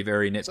wasn't going to be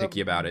very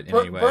nitpicky about it in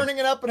any way. Burning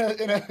it up in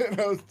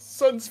a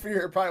sun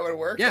sphere probably would have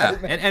worked. Yeah,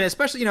 and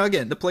especially,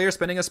 again, the player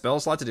spending a spell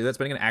slot to do that,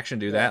 spending an action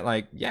to do that.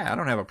 Like, I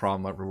don't have a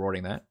problem with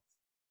rewarding that.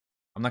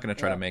 I'm not going to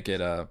try to make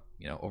it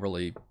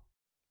overly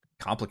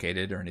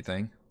complicated or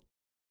anything.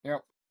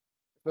 Yep.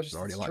 There's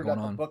already a lot going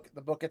on.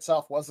 The book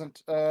itself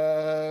wasn't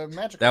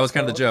magical. That was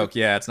kind of the joke.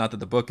 Yeah, it's not that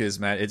the book is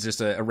it's just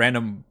a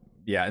random.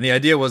 Yeah, and the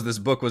idea was this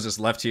book was just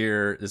left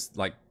here, this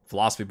like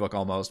philosophy book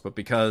almost, but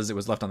because it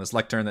was left on this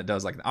lectern that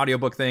does like an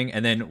audiobook thing,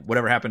 and then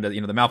whatever happened to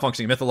the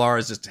malfunctioning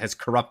Mythalar has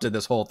corrupted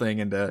this whole thing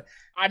into.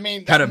 I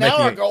mean,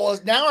 our goal is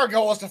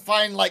to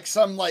find like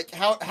some like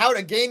how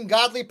to gain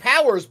godly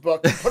powers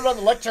book and put it on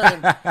the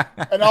lectern,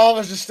 and all of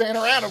us just stand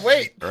around and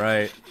wait.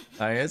 Right?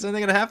 Is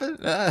anything gonna happen?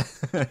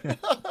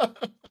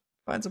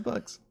 Find some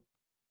books.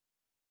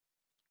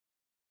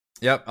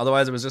 Yep.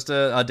 Otherwise, it was just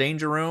a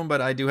danger room. But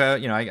I do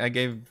have,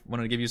 I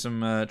wanted to give you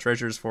some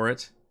treasures for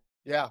it.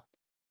 Yeah.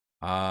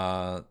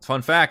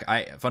 Fun fact.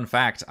 I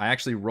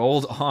actually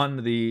rolled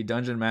on the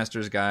Dungeon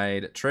Master's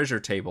Guide treasure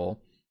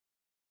table.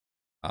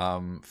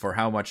 For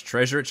how much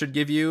treasure it should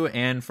give you,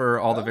 and for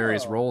all the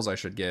various rolls I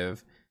should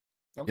give.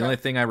 Okay. The only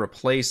thing I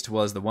replaced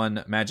was the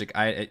one magic.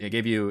 I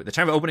gave you the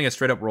time of opening. I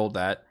straight up rolled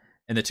that,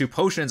 and the 2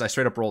 potions I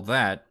straight up rolled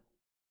that.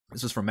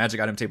 This was from Magic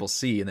Item Table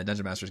C in the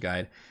Dungeon Master's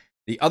Guide.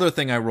 The other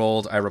thing I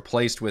rolled, I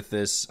replaced with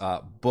this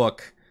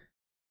book,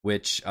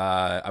 which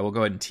I will go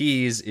ahead and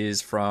tease,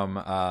 is from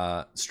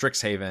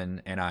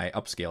Strixhaven, and I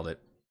upscaled it.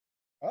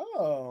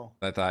 Oh.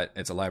 I thought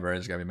it's a library.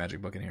 There's got to be a magic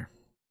book in here.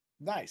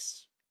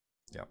 Nice.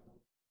 Yep.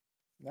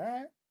 All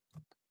right.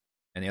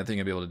 And the other thing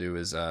you'll be able to do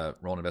is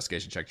roll an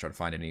investigation check to try to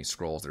find any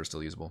scrolls that are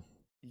still usable.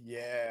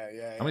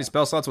 Yeah. How many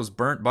spell slots was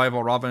burnt by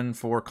Valravn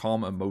for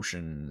Calm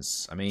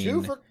Emotions? I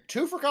mean,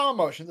 two for Calm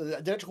Emotions.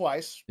 I did it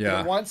twice.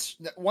 Yeah. Once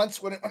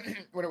when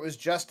it was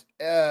just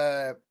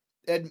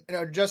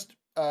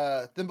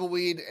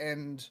Thimbleweed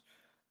and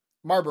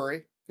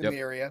Marbury in the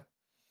area.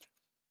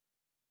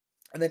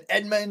 And then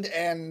Edmund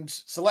and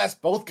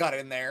Celeste both got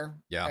in there.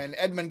 Yeah. And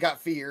Edmund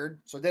got feared.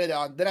 So then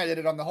I did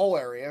it on the whole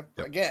area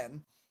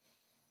again.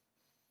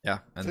 Yeah.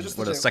 And so just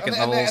what a second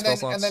level spell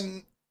slots? And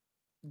then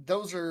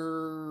those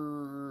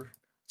are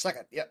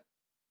second. Yep.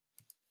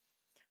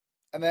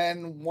 And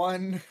then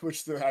one,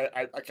 which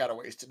I kind of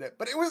wasted it,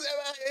 but it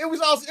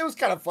was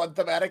kind of fun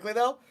thematically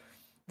though.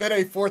 Then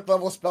a 4th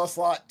level spell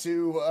slot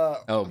to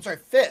I'm sorry,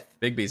 5th.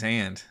 Bigby's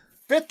hand.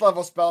 5th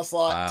level spell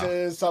slot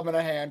to summon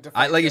a hand. To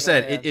like you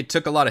said, it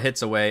took a lot of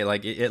hits away.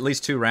 Like at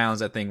least 2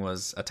 rounds, that thing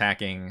was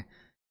attacking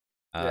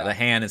the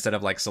hand instead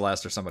of like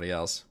Celeste or somebody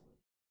else.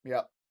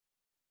 Yep.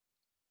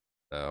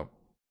 So,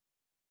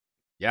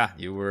 yeah,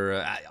 you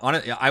were on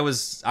it. I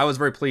was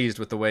very pleased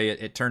with the way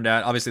it turned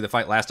out. Obviously, the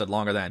fight lasted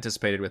longer than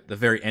anticipated. With the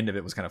very end of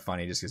it was kind of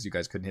funny, just because you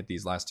guys couldn't hit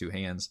these last 2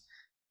 hands.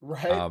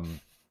 Right.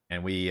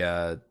 And we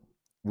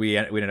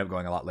ended up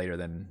going a lot later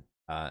than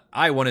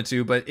I wanted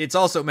to, but it's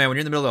also, man, when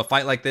you're in the middle of a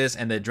fight like this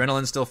and the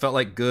adrenaline still felt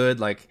like good,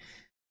 like,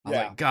 I'm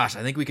like, gosh,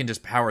 I think we can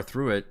just power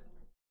through it.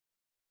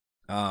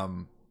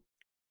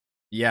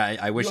 Yeah,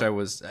 I wish I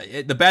was.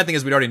 The bad thing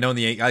is we'd already known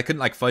I couldn't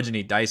like fudge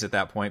any dice at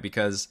that point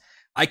because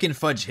I can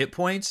fudge hit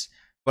points,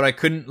 but I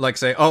couldn't like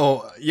say,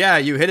 oh yeah,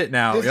 you hit it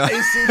now.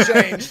 AC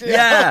changed.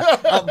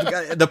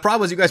 The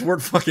problem was you guys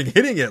weren't fucking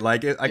hitting it.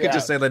 Like I could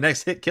just say the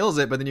next hit kills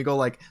it, but then you go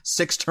like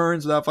 6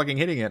 turns without fucking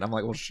hitting it. I'm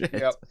like, well, shit.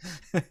 Yep.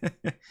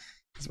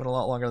 It's been a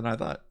lot longer than I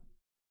thought.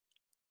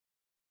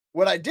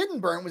 What I didn't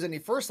burn was any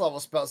 1st level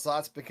spell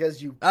slots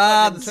because you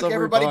took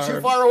everybody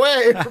too far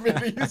away for me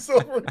to use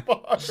silver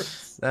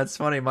bars. That's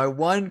funny. My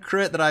one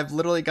crit that I've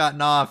literally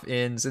gotten off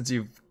since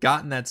you've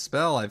gotten that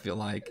spell, I feel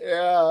like.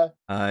 Yeah.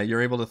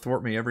 You're able to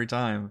thwart me every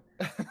time.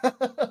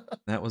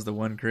 That was the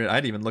one crit.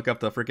 I'd even look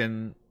up the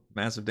freaking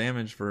massive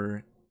damage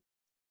for.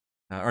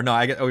 Or no,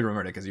 we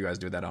remembered it because you guys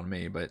do that on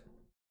me, but.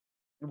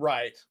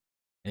 Right.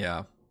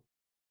 Yeah.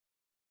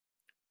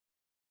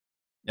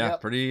 Yeah,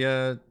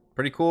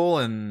 pretty cool,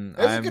 and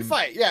it was a good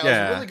fight. Yeah, it was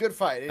a really good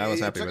fight. I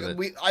was happy with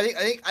it.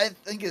 I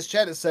think as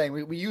Chad is saying,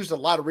 we used a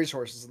lot of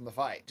resources in the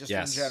fight, just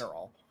in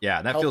general.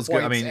 Yeah, that feels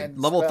good. I mean,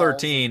 level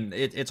 13,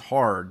 it's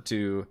hard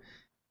to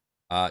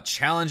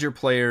challenge your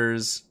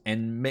players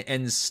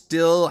and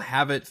still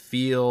have it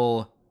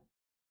feel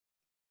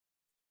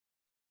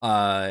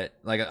like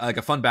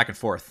a fun back and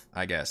forth,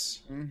 I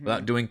guess,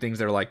 without doing things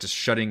that are like just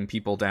shutting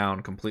people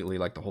down completely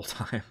like the whole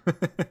time.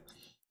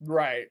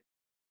 Right.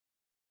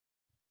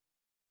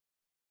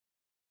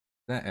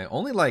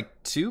 Only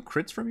like 2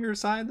 crits from your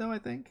side, though. I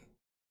think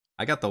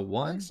I got the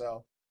 1. I think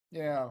so.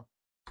 Yeah.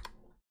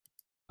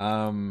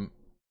 When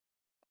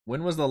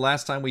was the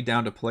last time we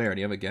downed a player?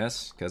 Do you have a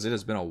guess? Because it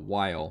has been a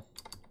while.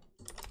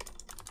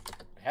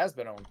 It has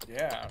been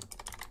yeah.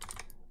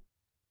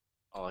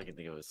 All I can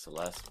think of is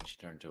Celeste when she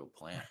turned into a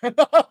plant.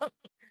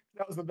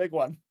 That was the big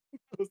one.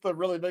 That was the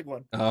really big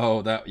one.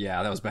 Oh, that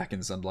was back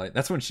in Sunlight.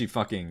 That's when she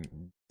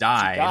fucking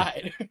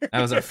died.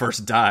 That was her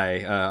first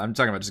die. I'm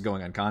talking about just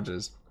going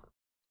unconscious.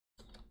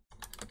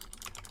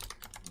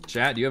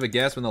 Chat, do you have a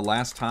guess when the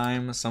last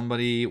time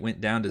somebody went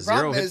down to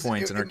 0 hit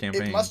points in our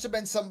campaign? It must have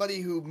been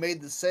somebody who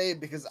made the save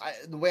because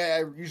the way I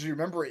usually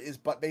remember it is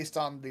based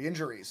on the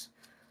injuries.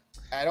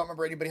 I don't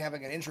remember anybody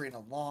having an injury in a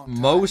long time.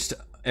 Most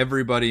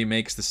everybody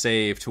makes the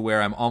save to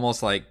where I'm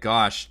almost like,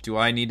 gosh, do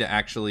I need to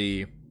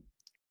actually...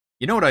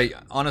 You know what I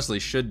honestly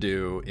should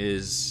do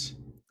is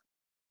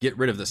get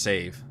rid of the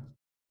save.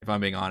 If I'm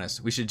being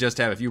honest, we should just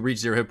have, if you reach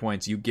 0 hit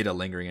points, you get a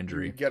lingering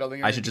injury.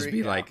 I should just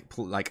be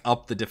like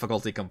up the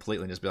difficulty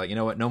completely and just be like, you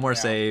know what, no more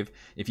save.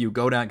 If you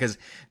go down, because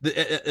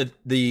the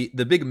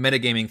big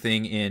metagaming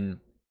thing in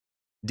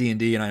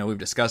D&D, and I know we've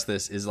discussed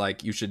this, is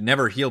like you should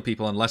never heal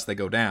people unless they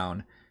go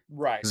down.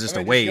 Right. It's just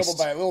a waste. Just heal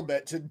them by a little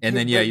bit and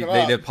then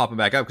they pop them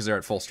back up because they're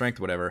at full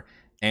strength, or whatever.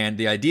 And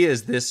the idea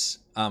is this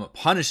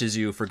punishes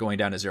you for going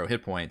down to 0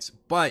 hit points,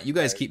 but you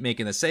guys keep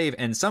making the save,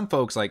 and some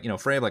folks like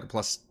Frey have like a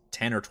plus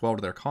 10 or 12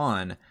 to their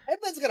con.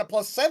 Edmund's got a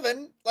plus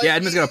 7.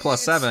 Edmund's got a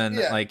plus 7.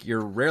 Yeah. Like,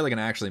 you're rarely going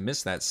to actually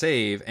miss that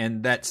save,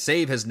 and that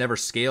save has never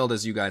scaled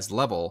as you guys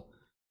level.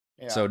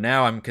 Yeah. So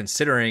now I'm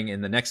considering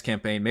in the next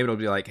campaign, maybe it'll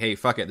be like, hey,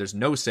 fuck it, there's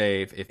no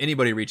save. If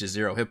anybody reaches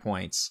 0 hit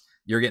points,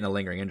 you're getting a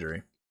lingering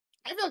injury.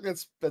 I feel like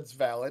that's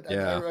valid.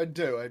 Yeah. I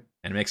do. And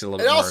it makes it a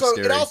little bit more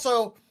scary.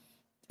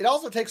 It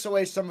also takes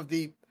away some of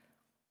the,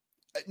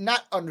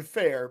 not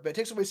unfair, but it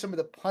takes away some of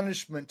the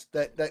punishment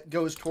that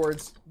goes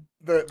towards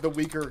the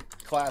weaker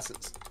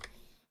classes.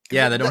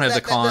 Yeah, they don't have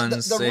the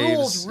cons. The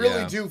rules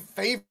really do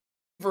favor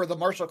the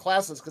martial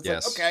classes because,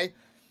 like, okay,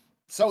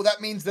 so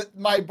that means that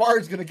my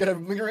bard's going to get a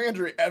lingering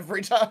injury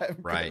every time.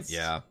 Right,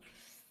 yeah.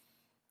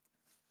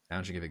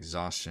 Down should give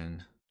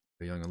exhaustion.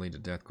 But young will lead to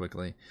death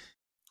quickly.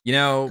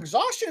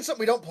 Exhaustion is something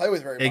we don't play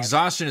with very much.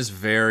 Exhaustion is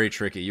very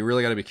tricky. You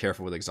really got to be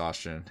careful with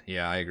exhaustion.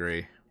 Yeah, I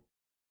agree.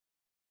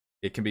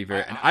 It can be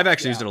very... And I've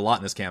actually used it a lot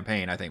in this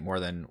campaign, I think, more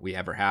than we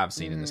ever have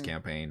seen in this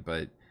campaign,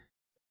 but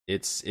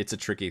it's a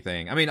tricky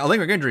thing. I mean, a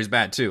lingering injury is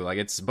bad, too. Like,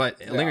 a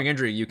lingering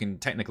injury you can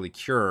technically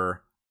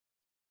cure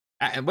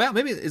Well,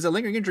 maybe is a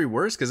lingering injury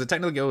worse because it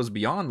technically goes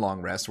beyond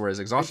long rest, whereas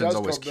exhaustion is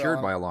always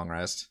cured by a long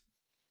rest.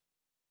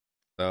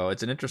 So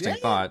it's an interesting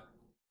thought.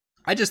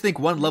 I just think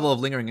one level of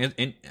lingering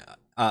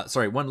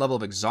one level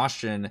of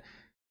exhaustion,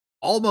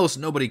 almost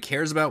nobody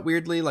cares about.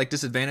 Weirdly, like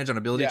disadvantage on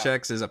ability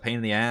checks is a pain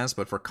in the ass,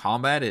 but for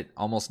combat, it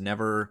almost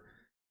never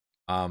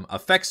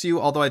affects you.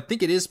 Although I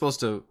think it is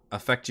supposed to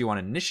affect you on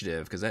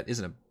initiative because that is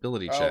an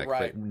ability check,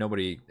 but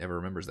nobody ever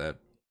remembers that.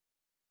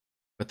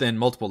 But then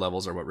multiple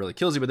levels are what really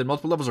kills you. But then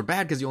multiple levels are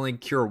bad because you only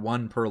cure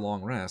one per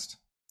long rest.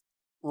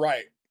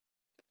 Right.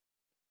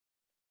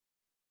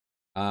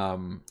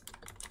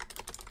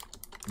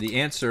 The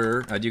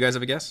answer. Do you guys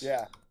have a guess?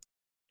 Yeah.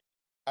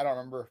 I don't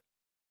remember.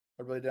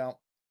 I really don't.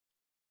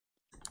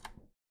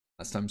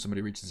 Last time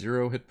somebody reached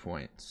 0 hit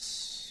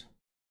points.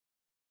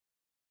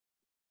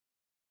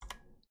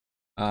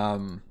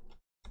 I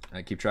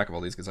keep track of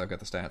all these because I've got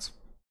the stats.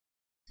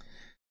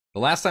 The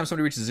last time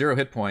somebody reached 0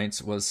 hit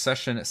points was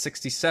session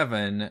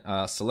 67.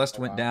 Celeste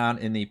went down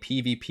in the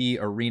PvP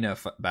arena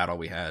battle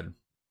we had.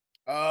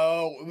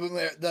 Oh,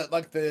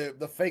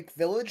 the fake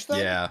village thing?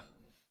 Yeah.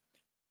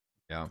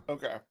 Yeah.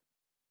 Okay.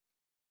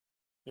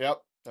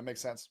 Yep, that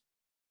makes sense.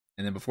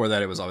 And then before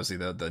that, it was obviously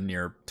the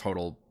near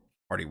total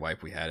party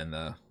wipe we had in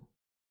the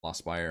Lost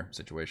Spire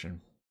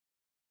situation.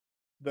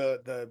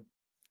 The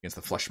against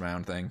the flesh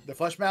mound thing. The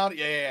flesh mound?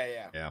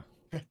 Yeah. Yeah.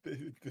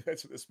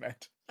 That's what this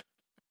meant.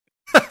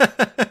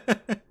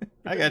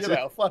 I got you.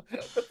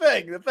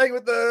 The thing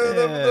with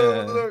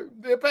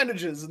the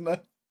appendages and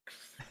the.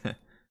 I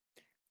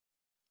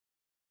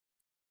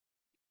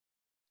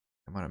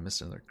might have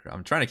missed another.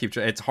 I'm trying to keep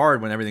track. It's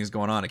hard when everything's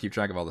going on to keep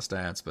track of all the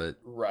stats, but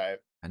right.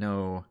 I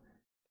know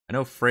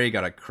Frey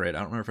got a crit. I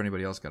don't remember if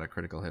anybody else got a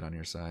critical hit on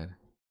your side.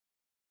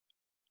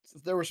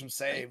 There were some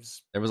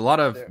saves. There was a lot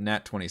of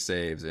nat 20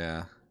 saves.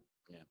 Yeah.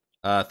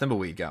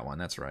 Thimbleweed got one.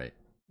 That's right.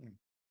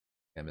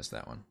 I missed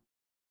that one.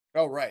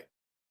 Oh, right.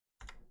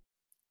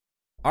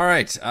 All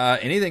right.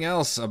 Anything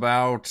else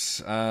about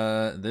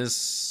this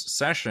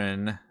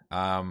session?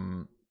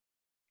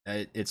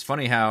 It's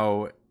funny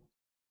how,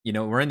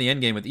 we're in the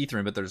end game with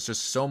Ithrin, but there's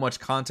just so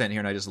much content here,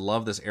 and I just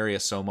love this area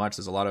so much.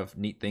 There's a lot of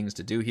neat things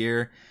to do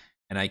here,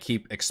 and I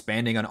keep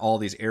expanding on all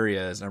these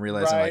areas, and I'm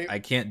realizing like I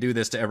can't do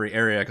this to every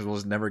area because we'll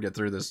just never get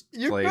through this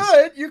place.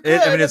 You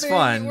could. It's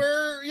fun.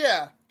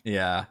 Yeah.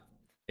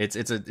 It's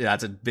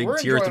a big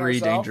tier 3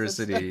 dangerous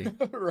city.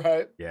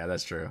 Right. Yeah,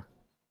 that's true.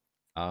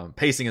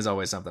 Pacing is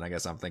always something I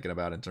guess I'm thinking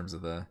about in terms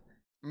of the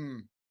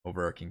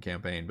overarching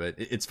campaign. But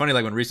it's funny,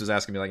 like when Reese was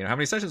asking me, like, how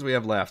many sessions we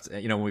have left?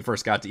 When we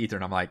first got to Ether,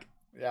 and I'm like,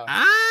 you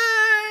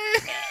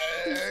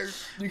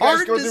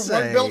guys go through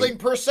one building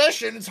per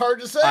session. It's hard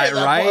to say.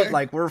 Right? Point.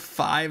 Like we're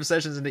 5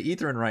 sessions into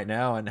Ethrin right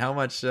now, and how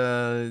much? We've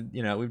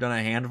done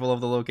a handful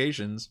of the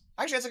locations.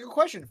 Actually, that's a good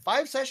question.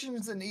 5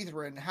 sessions in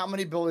Ethrin. How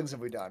many buildings have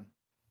we done?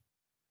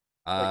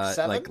 Like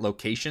 7? Like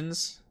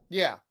locations?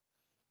 Yeah.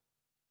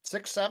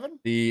 6, 7?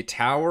 The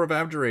Tower of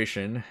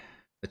Abjuration,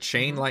 the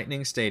Chain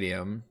Lightning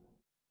Stadium,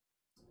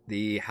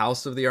 the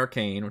House of the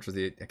Arcane, which was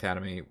the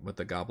Academy with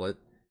the goblet,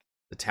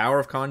 the Tower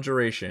of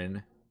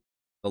Conjuration,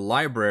 the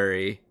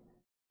Library,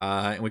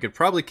 and we could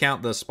probably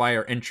count the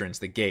Spire entrance,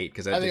 the gate,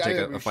 because that did take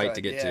a fight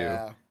to get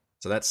to.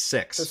 So that's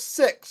 6. So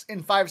 6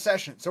 in 5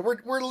 sessions. So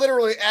we're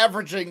literally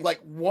averaging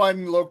like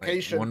one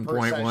location, like per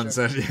 1.1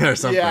 session or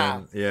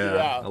something.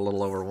 Yeah, a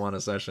little over 1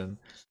 a session.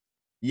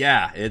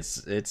 Yeah,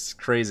 it's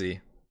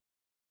crazy.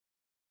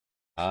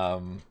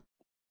 The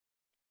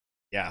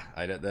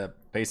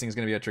pacing is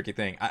going to be a tricky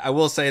thing. I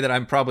will say that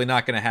I'm probably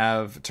not going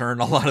to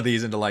turn a lot of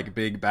these into like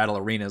big battle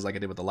arenas like I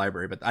did with the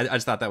library, but I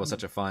just thought that was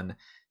such a fun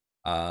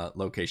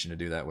location to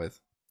do that with.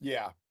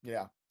 Yeah,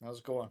 that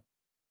was cool.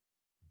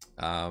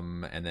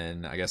 And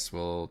then I guess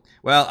I'll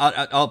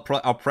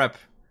prep.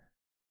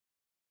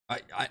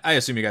 I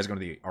assume you guys are going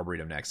to the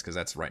Arboretum next because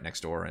that's right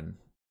next door, and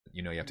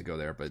you have to go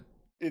there. But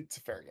it's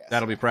a fair guess.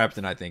 That'll be prepped,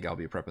 and I think I'll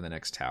be prepping the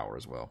next tower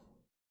as well.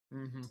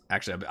 Mm-hmm.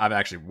 Actually, I'm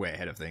actually way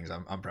ahead of things.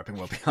 I'm prepping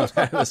well beyond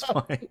that at this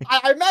point.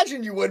 I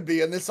imagine you would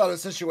be in this sort of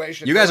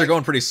situation. You guys are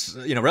going pretty,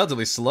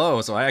 relatively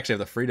slow, so I actually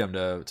have the freedom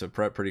to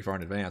prep pretty far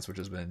in advance, which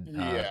has been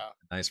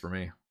nice for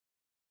me.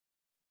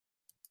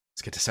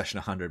 Let's get to session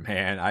 100,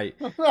 man.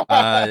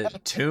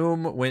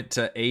 Tomb went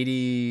to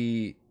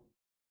 80.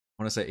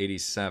 I want to say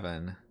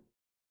 87,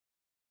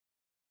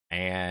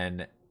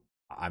 and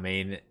I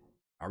mean,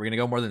 are we gonna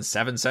go more than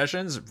 7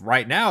 sessions?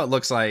 Right now, it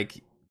looks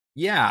like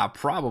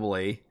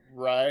probably.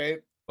 Right.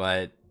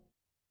 But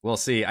we'll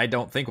see. I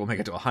don't think we'll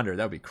make it to 100.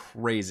 That would be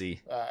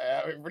crazy.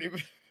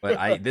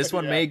 But this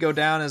one may go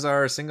down as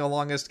our single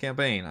longest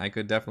campaign. I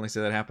could definitely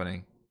see that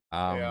happening.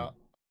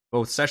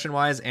 Both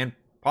session-wise and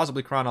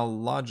possibly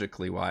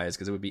chronologically wise,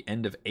 because it would be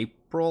end of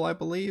April, I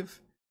believe,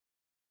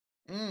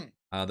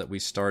 that we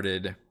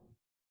started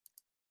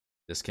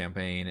this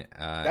campaign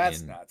That's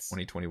in nuts.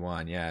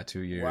 2021. Yeah, 2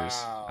 years.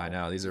 Wow. I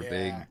know, these are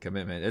big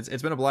commitment.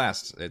 It's been a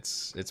blast.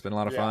 It's been a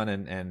lot of fun,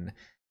 and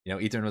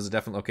Ethrin was a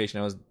definite location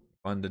that was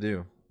fun to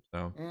do.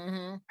 So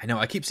I know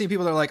I keep seeing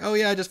people that are like, "Oh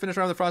yeah, I just finished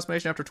around the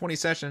Frostmation after 20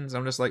 sessions."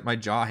 I'm just like, my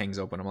jaw hangs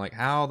open. I'm like,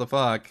 how the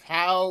fuck?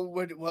 How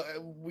would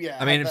yeah?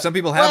 I mean, some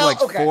people have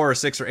 4 or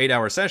 6 or 8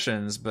 hour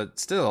sessions, but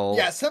still.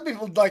 Yeah, some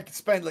people like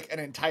spend like an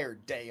entire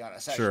day on a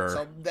session, sure.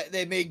 so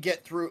they may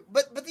get through.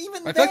 But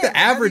even I feel like the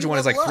average one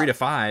is like 3 to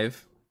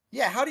 5.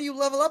 Yeah, how do you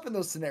level up in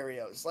those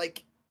scenarios?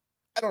 Like,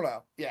 I don't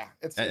know. Yeah,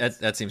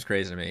 that seems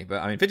crazy to me.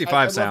 But I mean,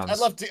 55 sounds. I'd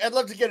love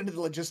to get into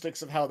the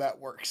logistics of how that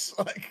works.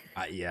 Like,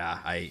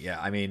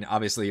 I mean,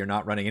 obviously you're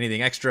not running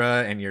anything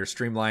extra, and you're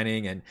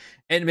streamlining,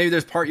 and maybe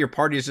there's your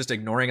party is just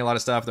ignoring a lot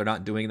of stuff. They're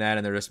not doing that,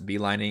 and they're just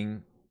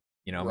beelining,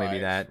 maybe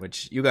that.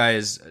 Which you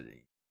guys,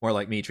 more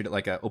like me, treat it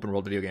like an open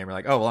world video game. You're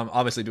like, oh well, I'm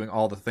obviously doing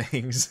all the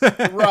things.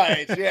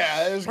 Right?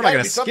 Yeah. We're not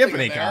gonna skip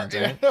any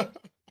content.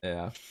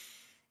 Yeah.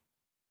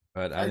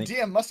 But our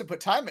DM must have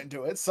put time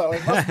into it, so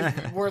it must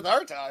be worth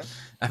our time.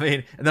 I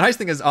mean, and the nice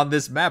thing is on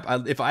this map,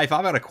 if I've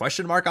got a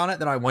question mark on it,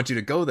 then I want you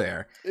to go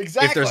there.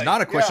 Exactly. If there's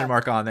not a question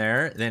mark on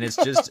there, then it's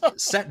just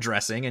set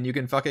dressing, and you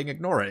can fucking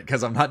ignore it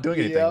because I'm not doing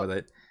anything with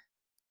it.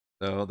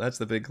 So that's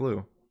the big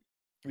clue.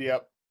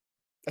 Yep.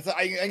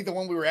 I think the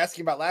one we were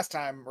asking about last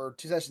time or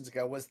 2 sessions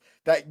ago was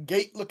that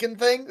gate-looking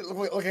thing,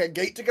 like a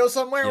gate to go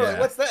somewhere. Yeah. Like,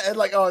 what's that? And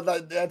like, oh,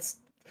 that's.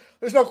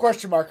 There's no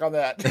question mark on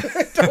that.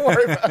 Don't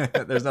worry about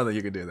it. There's nothing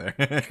you can do there.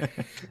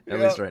 At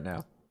least right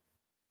now.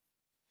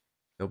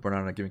 They'll burn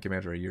out on a given game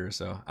after a year or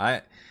so.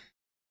 I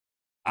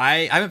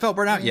haven't felt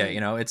burnt out yet.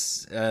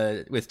 It's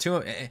with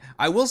Tomb.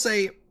 I will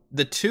say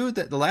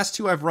the last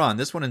 2 I've run,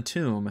 this one and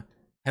Tomb,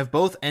 have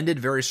both ended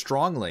very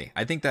strongly.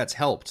 I think that's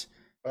helped.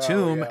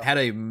 Tomb had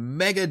a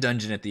mega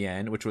dungeon at the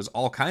end, which was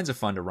all kinds of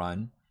fun to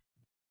run.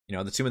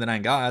 The Tomb of the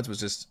Nine Gods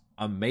was just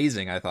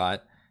amazing, I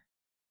thought.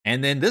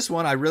 And then this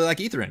one, I really like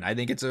Ithrin. I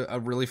think it's a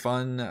really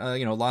fun,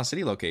 Lost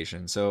City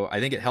location. So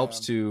I think it helps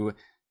to,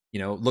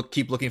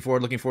 keep looking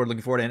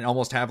forward, and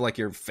almost have like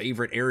your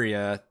favorite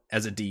area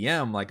as a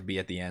DM, like be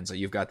at the end. So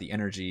you've got the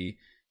energy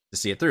to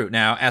see it through.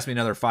 Now, ask me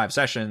another 5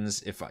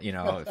 sessions if if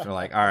you're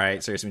like, all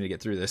right, seriously, we need to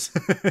get through this.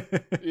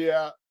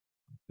 Yeah.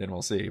 Then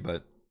we'll see.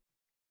 But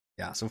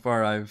yeah, so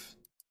far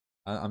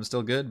I'm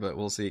still good, but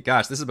we'll see.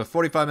 Gosh, this is a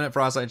 45-minute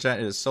Frostbite chat.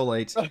 It is so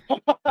late.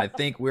 I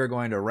think we're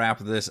going to wrap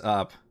this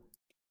up.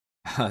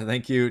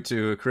 Thank you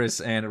to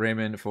Chris and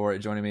Raymond for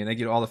joining me. Thank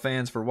you to all the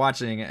fans for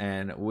watching,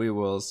 and we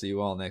will see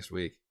you all next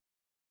week.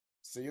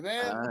 See you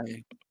then.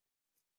 Bye.